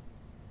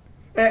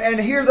 And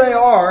here they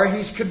are,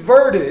 he's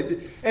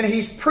converted, and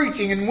he's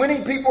preaching and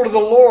winning people to the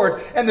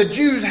Lord, and the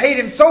Jews hate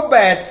him so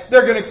bad,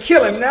 they're going to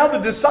kill him. Now the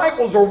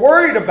disciples are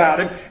worried about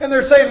him, and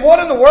they're saying, what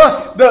in the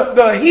world?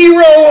 The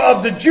hero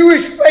of the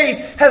Jewish faith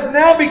has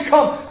now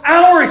become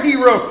our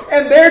hero,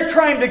 and they're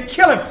trying to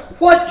kill him.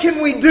 What can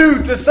we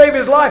do to save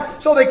his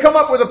life? So they come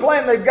up with a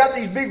plan. They've got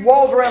these big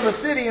walls around the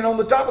city, and on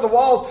the top of the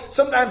walls,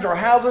 sometimes are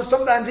houses,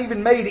 sometimes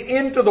even made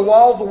into the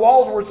walls. The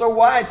walls were so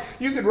wide,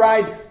 you could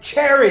ride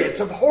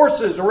chariots of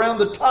horses around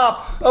the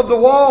top of the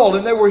wall,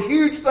 and they were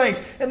huge things.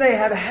 And they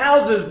had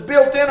houses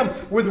built in them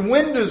with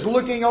windows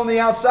looking on the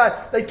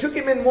outside. They took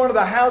him in one of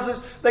the houses.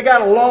 They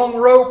got a long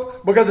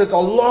rope because it's a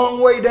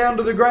long way down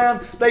to the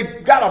ground. They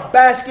got a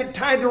basket,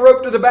 tied the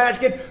rope to the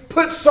basket,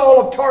 put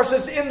Saul of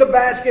Tarsus in the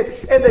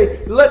basket, and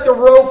they let the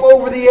rope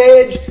over the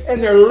edge,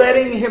 and they're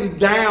letting him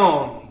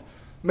down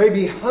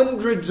maybe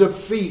hundreds of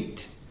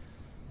feet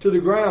to the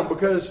ground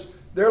because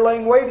they're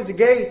laying wait at the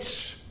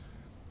gates.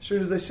 As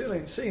soon as they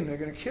see him, they're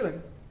going to kill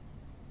him.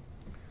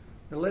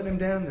 They're letting him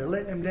down, they're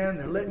letting him down,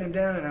 they're letting him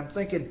down, and I'm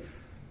thinking,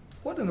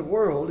 what in the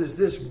world is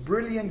this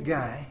brilliant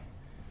guy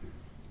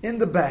in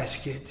the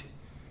basket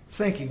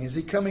thinking? Is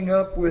he coming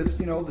up with,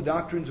 the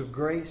doctrines of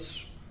grace?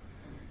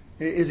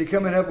 Is he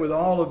coming up with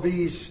all of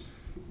these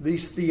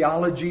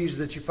theologies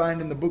that you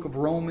find in the book of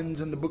Romans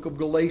and the book of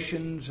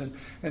Galatians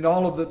and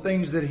all of the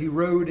things that he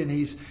wrote, and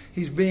he's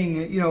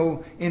being,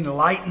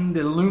 enlightened,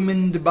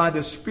 illumined by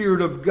the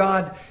Spirit of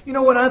God? You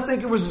know what I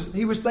think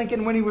he was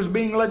thinking when he was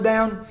being let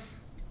down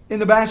in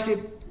the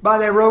basket by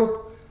that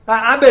rope?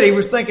 I bet he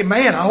was thinking,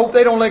 man, I hope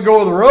they don't let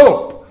go of the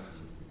rope.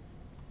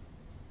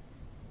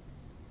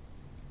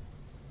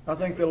 I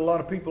think that a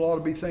lot of people ought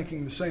to be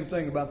thinking the same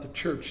thing about the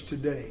church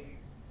today.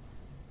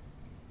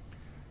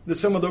 That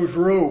some of those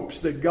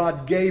ropes that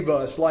God gave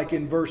us, like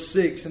in verse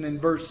 6 and in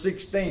verse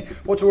 16,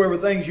 whatsoever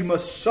things you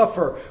must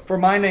suffer for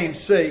my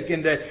name's sake,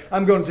 and that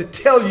I'm going to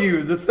tell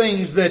you the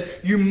things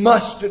that you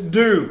must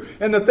do.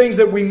 And the things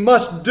that we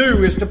must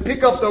do is to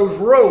pick up those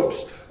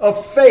ropes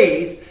of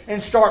faith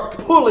and start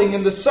pulling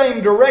in the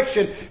same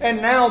direction.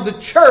 And now the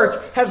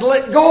church has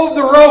let go of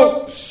the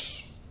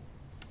ropes.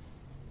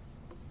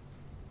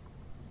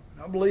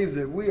 I believe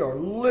that we are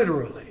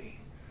literally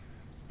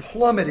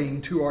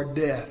plummeting to our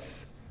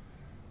death.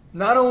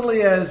 Not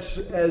only as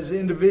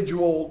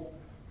individual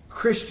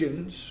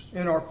Christians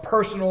in our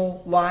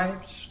personal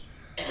lives,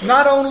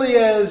 not only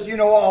as,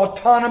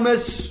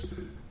 autonomous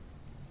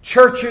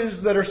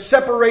churches that are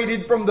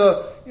separated from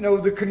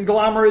the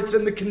conglomerates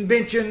and the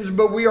conventions,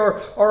 but we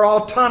are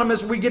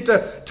autonomous. We get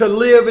to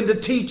live and to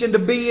teach and to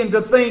be and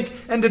to think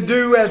and to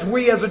do as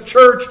we as a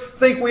church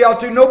think we ought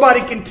to.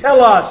 Nobody can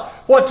tell us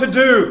what to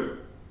do.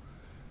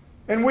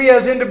 And we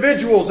as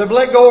individuals have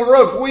let go of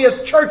ropes. We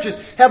as churches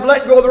have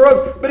let go of the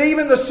ropes. But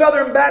even the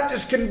Southern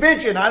Baptist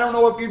Convention, I don't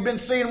know if you've been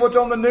seeing what's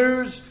on the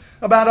news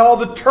about all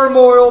the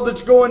turmoil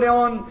that's going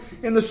on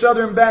in the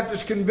Southern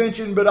Baptist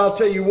Convention, but I'll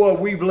tell you what,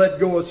 we've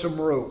let go of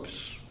some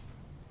ropes.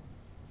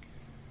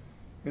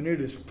 And it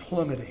is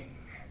plummeting.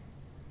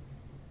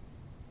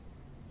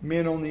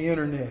 Men on the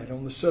internet,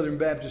 on the Southern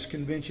Baptist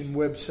Convention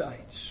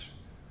websites,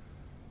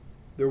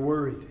 they're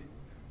worried.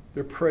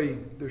 They're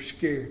praying. They're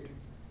scared.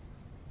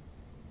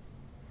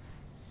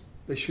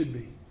 They should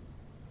be.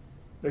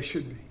 They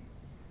should be.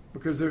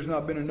 Because there's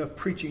not been enough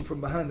preaching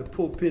from behind the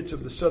pulpits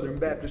of the Southern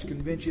Baptist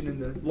Convention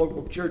and the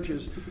local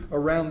churches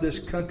around this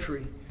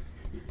country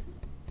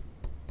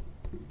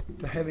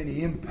to have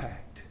any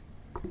impact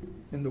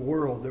in the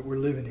world that we're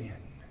living in.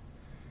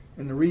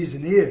 And the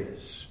reason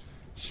is,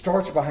 it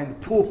starts behind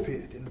the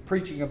pulpit in the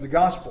preaching of the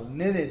gospel, and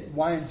then it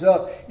winds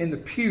up in the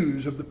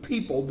pews of the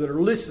people that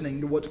are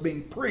listening to what's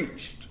being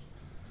preached.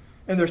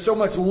 And there's so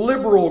much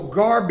liberal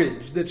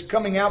garbage that's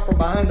coming out from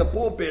behind the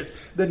pulpit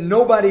that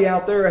nobody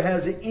out there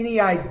has any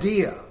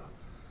idea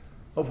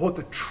of what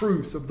the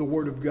truth of the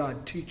Word of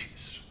God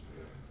teaches.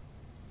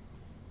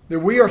 That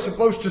we are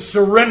supposed to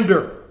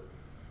surrender,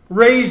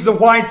 raise the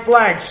white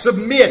flag,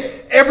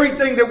 submit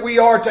everything that we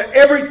are to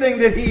everything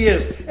that He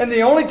is. And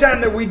the only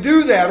time that we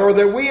do that, or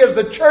that we as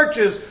the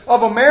churches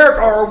of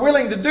America are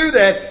willing to do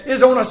that,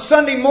 is on a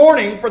Sunday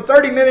morning for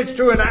 30 minutes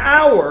to an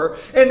hour,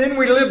 and then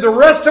we live the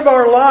rest of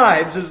our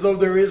lives as though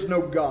there is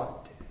no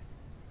God.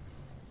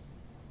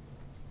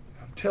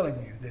 I'm telling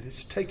you that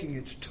it's taking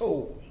its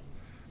toll,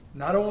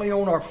 not only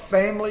on our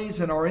families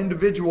and our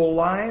individual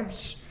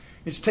lives,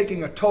 it's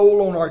taking a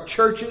toll on our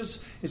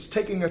churches. It's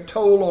taking a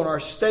toll on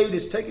our state.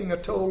 It's taking a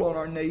toll on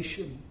our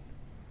nation.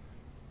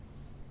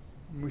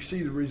 And we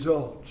see the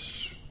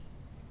results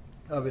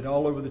of it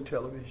all over the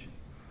television,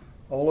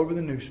 all over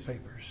the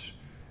newspapers,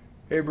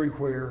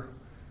 everywhere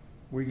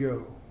we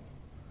go.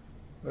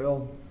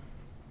 Well,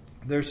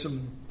 there's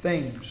some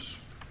things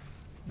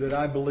that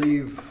I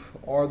believe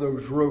are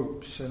those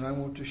ropes, and I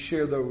want to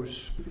share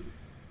those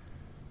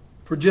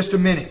for just a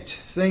minute.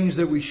 Things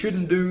that we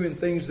shouldn't do and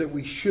things that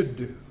we should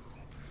do.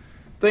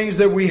 Things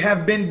that we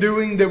have been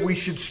doing that we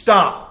should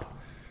stop.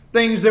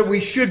 Things that we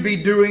should be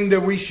doing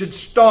that we should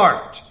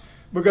start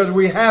because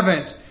we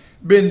haven't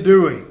been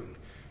doing.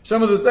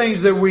 Some of the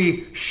things that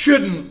we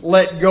shouldn't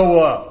let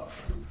go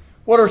of.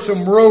 What are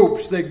some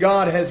ropes that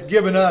God has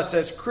given us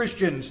as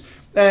Christians,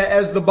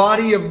 as the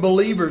body of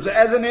believers,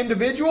 as an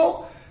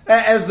individual,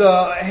 as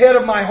the head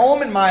of my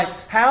home and my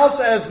house,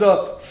 as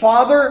the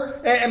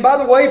father? And by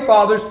the way,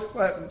 fathers,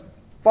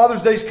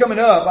 Father's Day's coming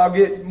up. I'll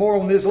get more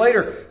on this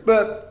later.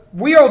 But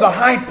we are the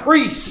high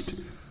priest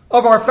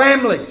of our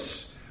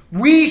families.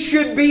 We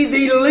should be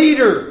the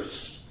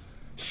leaders,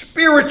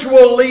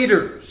 spiritual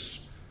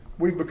leaders.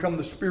 We become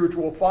the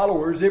spiritual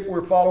followers if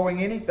we're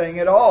following anything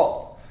at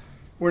all.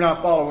 We're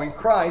not following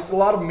Christ. A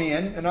lot of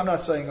men, and I'm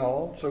not saying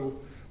all, so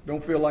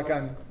don't feel like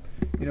I'm,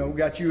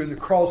 got you in the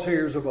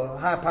crosshairs of a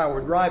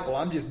high-powered rifle.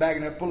 I'm just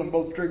backing up, pulling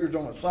both triggers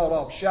on a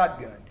sawed-off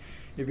shotgun.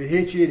 If it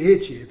hits you, it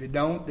hits you. If it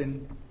don't,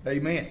 then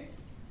amen.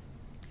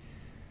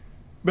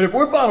 But if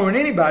we're following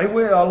anybody,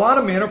 a lot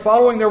of men are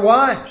following their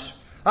wives.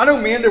 I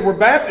know men that were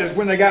Baptists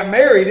when they got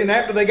married, and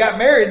after they got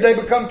married, they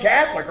become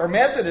Catholic or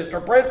Methodist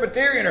or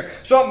Presbyterian or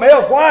something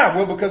else. Why?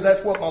 Well, because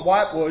that's what my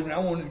wife was, and I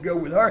wanted to go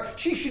with her.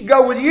 She should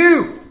go with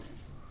you.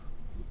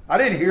 I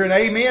didn't hear an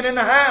amen in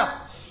the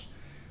house.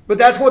 But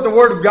that's what the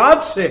Word of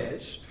God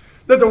says.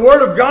 That the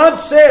Word of God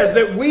says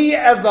that we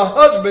as the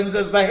husbands,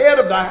 as the head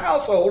of the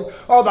household,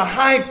 are the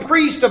high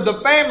priest of the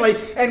family,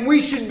 and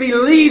we should be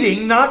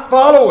leading, not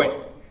following.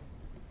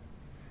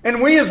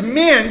 And we as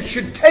men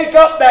should take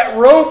up that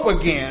rope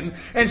again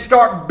and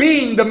start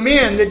being the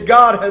men that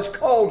God has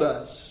called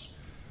us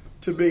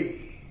to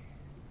be.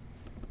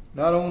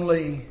 Not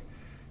only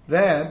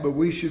that, but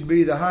we should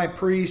be the high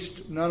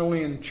priest not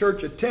only in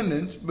church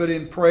attendance, but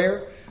in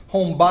prayer,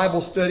 home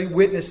Bible study,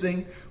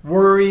 witnessing,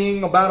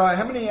 worrying about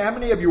how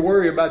many of you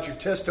worry about your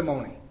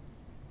testimony?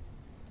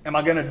 Am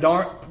I going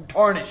to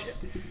tarnish it?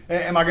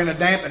 Am I going to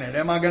dampen it?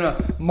 Am I going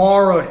to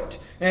mar it?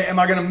 Am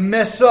I going to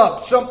mess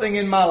up something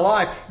in my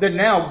life that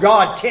now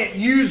God can't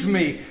use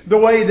me the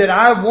way that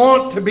I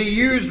want to be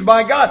used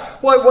by God?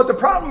 What the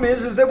problem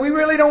is that we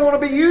really don't want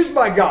to be used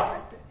by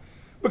God.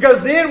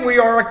 Because then we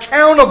are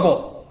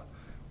accountable.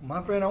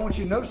 My friend, I want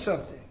you to know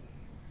something.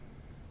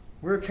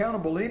 We're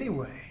accountable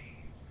anyway.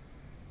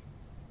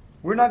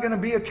 We're not going to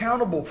be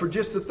accountable for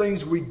just the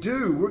things we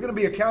do. We're going to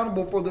be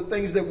accountable for the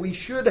things that we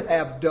should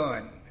have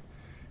done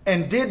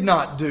and did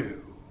not do.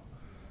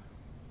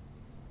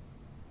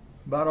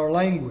 About our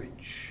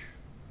language,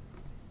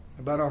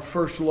 about our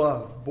first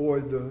love. Boy,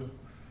 the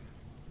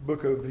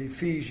book of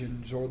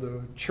Ephesians, or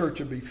the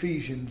church of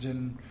Ephesians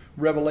in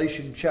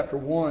Revelation chapter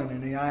 1,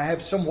 and I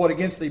have somewhat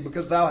against thee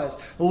because thou hast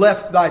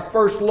left thy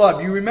first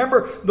love. You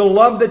remember the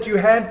love that you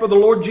had for the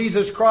Lord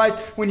Jesus Christ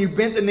when you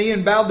bent the knee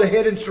and bowed the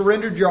head and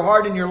surrendered your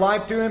heart and your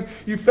life to Him?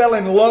 You fell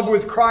in love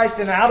with Christ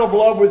and out of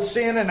love with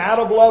sin and out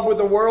of love with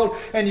the world,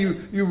 and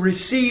you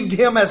received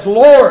Him as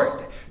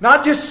Lord.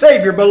 Not just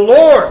Savior, but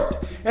Lord.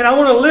 And I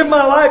want to live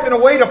my life in a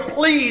way to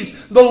please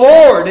the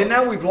Lord. And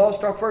now we've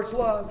lost our first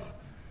love.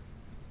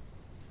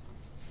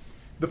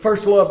 The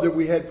first love that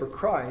we had for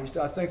Christ,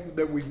 I think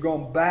that we've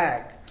gone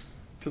back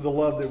to the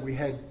love that we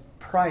had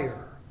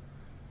prior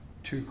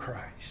to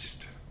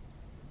Christ.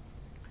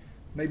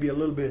 Maybe a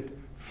little bit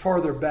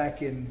further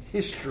back in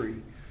history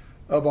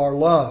of our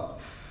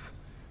love.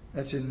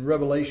 That's in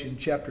Revelation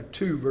chapter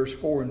 2, verse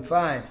 4 and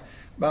 5,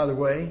 by the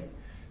way.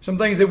 Some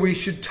things that we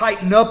should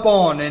tighten up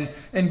on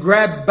and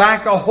grab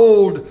back a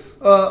hold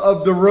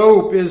of the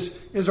rope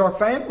is our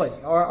family,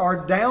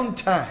 our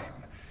downtime.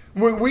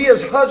 We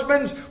as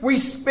husbands, we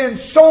spend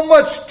so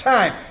much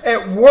time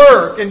at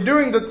work and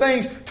doing the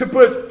things to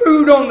put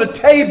food on the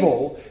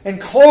table and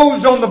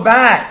clothes on the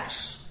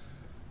backs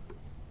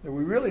that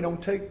we really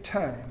don't take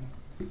time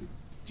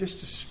just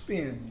to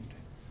spend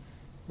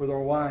with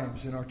our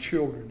wives and our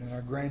children and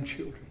our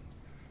grandchildren.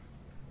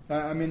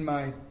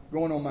 I'm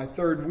going on my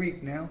third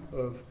week now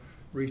of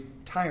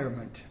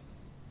retirement.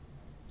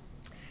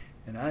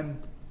 And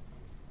I'm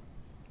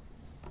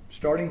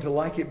starting to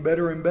like it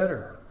better and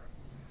better.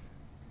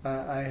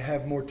 I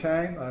have more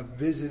time. I've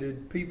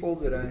visited people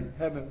that I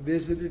haven't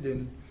visited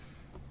in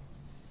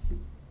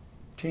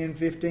 10,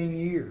 15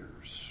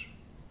 years.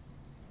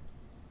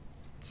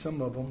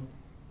 Some of them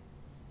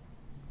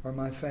are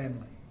my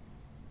family.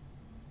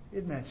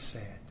 Isn't that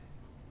sad?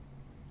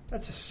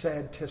 That's a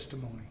sad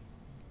testimony.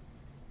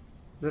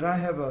 That I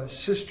have a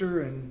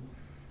sister and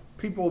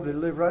people that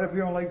live right up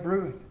here on Lake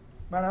Bruin.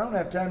 Man, I don't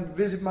have time to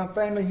visit my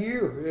family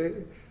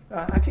here.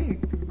 I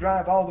can't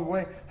drive all the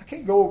way. I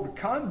can't go over to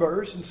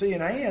Converse and see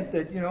an aunt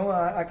that,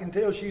 I can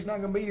tell she's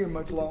not going to be here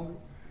much longer.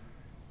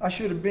 I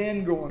should have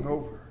been going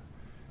over,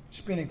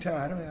 spending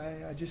time.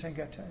 I just ain't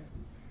got time.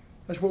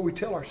 That's what we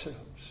tell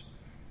ourselves.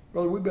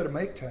 Brother, we better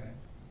make time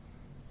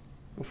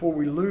before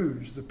we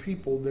lose the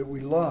people that we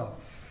love.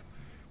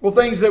 Well,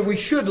 things that we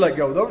should let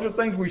go. Those are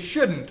things we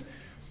shouldn't,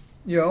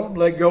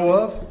 let go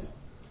of.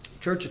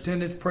 Church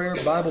attendance, prayer,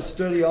 Bible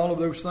study, all of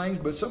those things.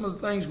 But some of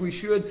the things we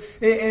should.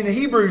 In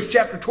Hebrews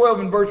chapter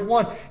 12 and verse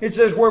 1, it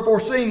says, wherefore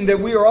seeing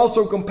that we are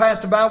also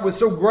compassed about with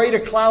so great a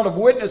cloud of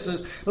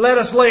witnesses, let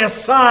us lay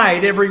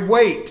aside every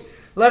weight.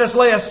 Let us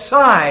lay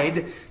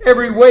aside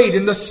every weight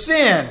and the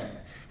sin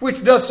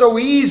which doth so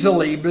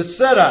easily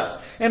beset us.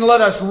 And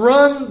let us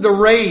run the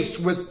race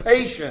with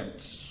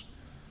patience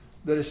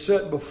that is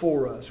set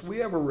before us. We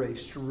have a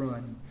race to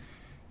run.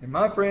 And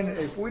my friend,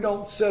 if we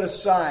don't set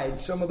aside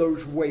some of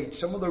those weights,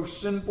 some of those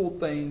sinful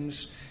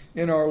things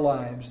in our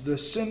lives, the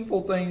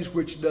sinful things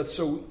which doth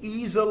so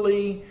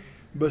easily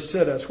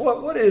beset us.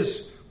 What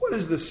is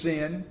the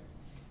sin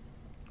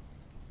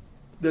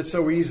that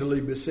so easily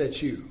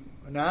besets you?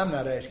 Now, I'm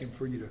not asking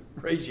for you to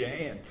raise your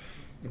hand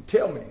and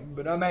tell me,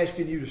 but I'm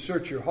asking you to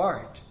search your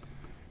heart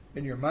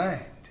and your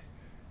mind.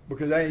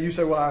 Because you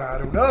say, well, I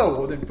don't know.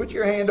 Well, then put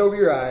your hand over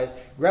your eyes,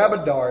 grab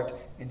a dart,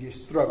 and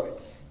just throw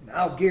it. And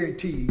I'll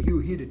guarantee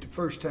you'll hit it the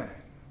first time.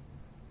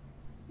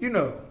 You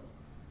know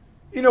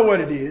what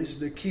it is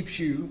that keeps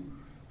you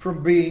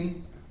from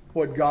being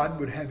what God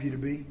would have you to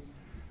be.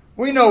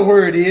 We know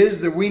where it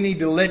is that we need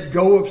to let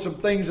go of some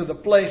things of the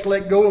flesh,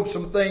 let go of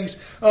some things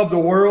of the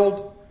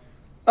world,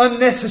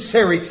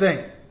 unnecessary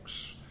things.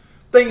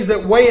 Things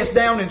that weigh us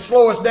down and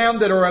slow us down,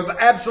 that are of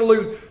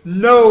absolute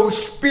no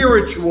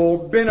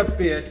spiritual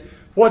benefit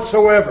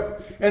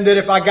whatsoever. And that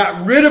if I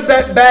got rid of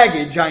that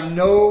baggage, I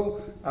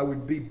know I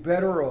would be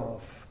better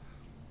off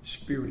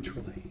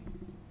spiritually.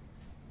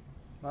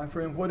 My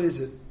friend, what is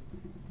it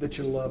that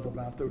you love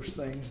about those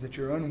things that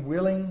you're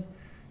unwilling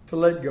to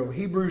let go?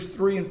 Hebrews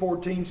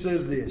 3:14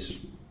 says this: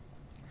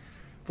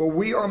 For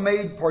we are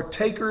made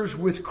partakers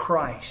with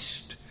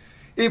Christ,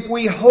 if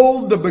we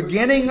hold the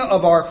beginning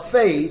of our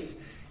faith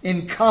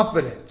in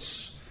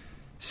confidence,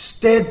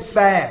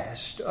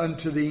 steadfast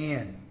unto the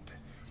end.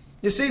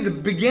 You see, the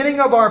beginning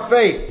of our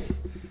faith,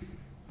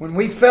 when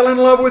we fell in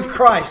love with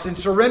Christ and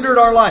surrendered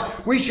our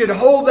life, we should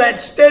hold that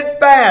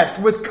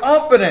steadfast with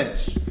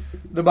confidence,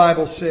 the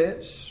Bible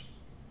says,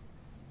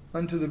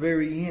 unto the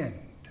very end.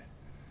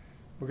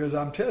 Because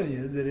I'm telling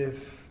you that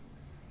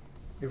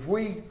if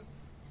we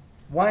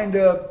wind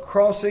up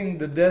crossing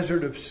the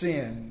desert of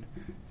sin,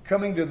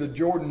 coming to the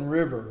Jordan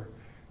River,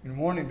 and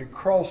wanting to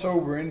cross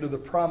over into the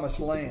promised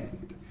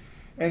land,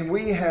 and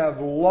we have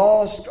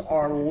lost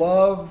our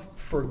love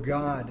for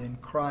God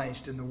and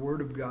Christ and the Word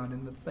of God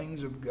and the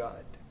things of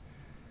God.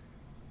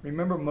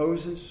 Remember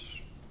Moses?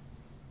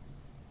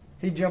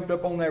 He jumped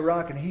up on that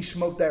rock and he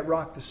smote that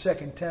rock the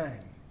second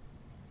time.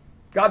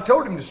 God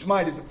told him to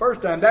smite it the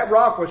first time. That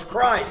rock was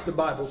Christ, the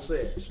Bible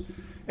says.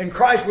 And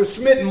Christ was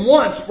smitten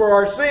once for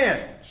our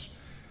sins.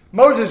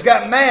 Moses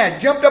got mad,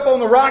 jumped up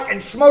on the rock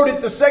and smote it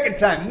the second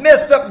time.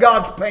 Messed up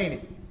God's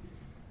painting.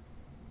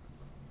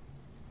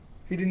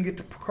 He didn't get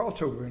to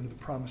cross over into the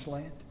promised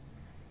land.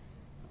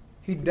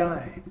 He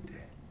died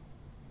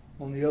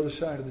on the other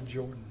side of the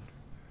Jordan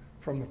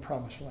from the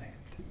promised land.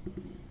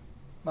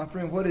 My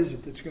friend, what is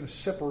it that's going to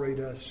separate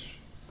us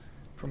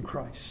from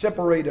Christ?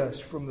 Separate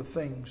us from the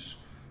things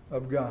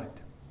of God.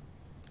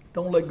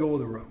 Don't let go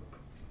of the rope.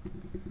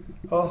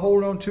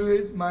 Hold on to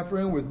it, my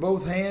friend, with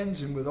both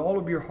hands and with all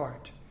of your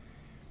heart.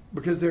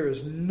 Because there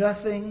is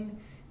nothing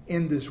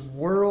in this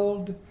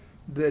world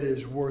that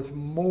is worth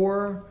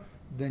more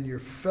than your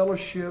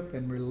fellowship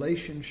and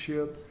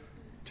relationship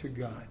to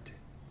God.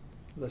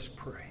 Let's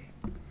pray.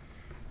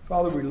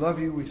 Father, we love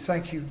you. We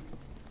thank you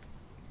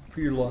for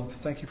your love.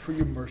 Thank you for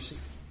your mercy.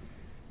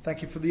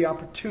 Thank you for the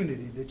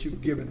opportunity that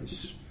you've given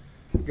us,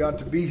 God,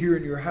 to be here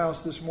in your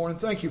house this morning.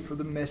 Thank you for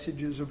the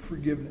messages of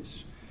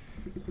forgiveness.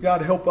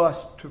 God, help us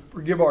to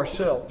forgive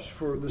ourselves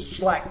for the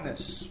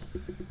slackness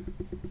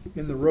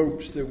in the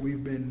ropes that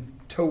we've been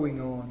towing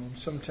on, and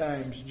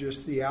sometimes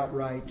just the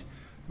outright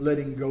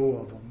letting go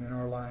of them in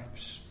our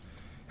lives.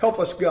 Help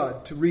us,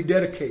 God, to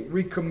rededicate,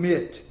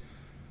 recommit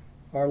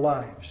our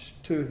lives,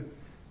 to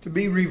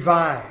be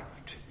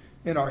revived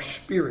in our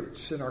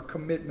spirits, in our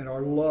commitment,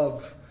 our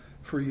love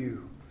for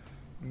you.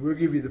 And we'll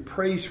give you the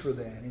praise for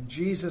that. In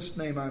Jesus'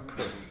 name I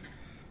pray.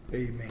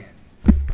 Amen.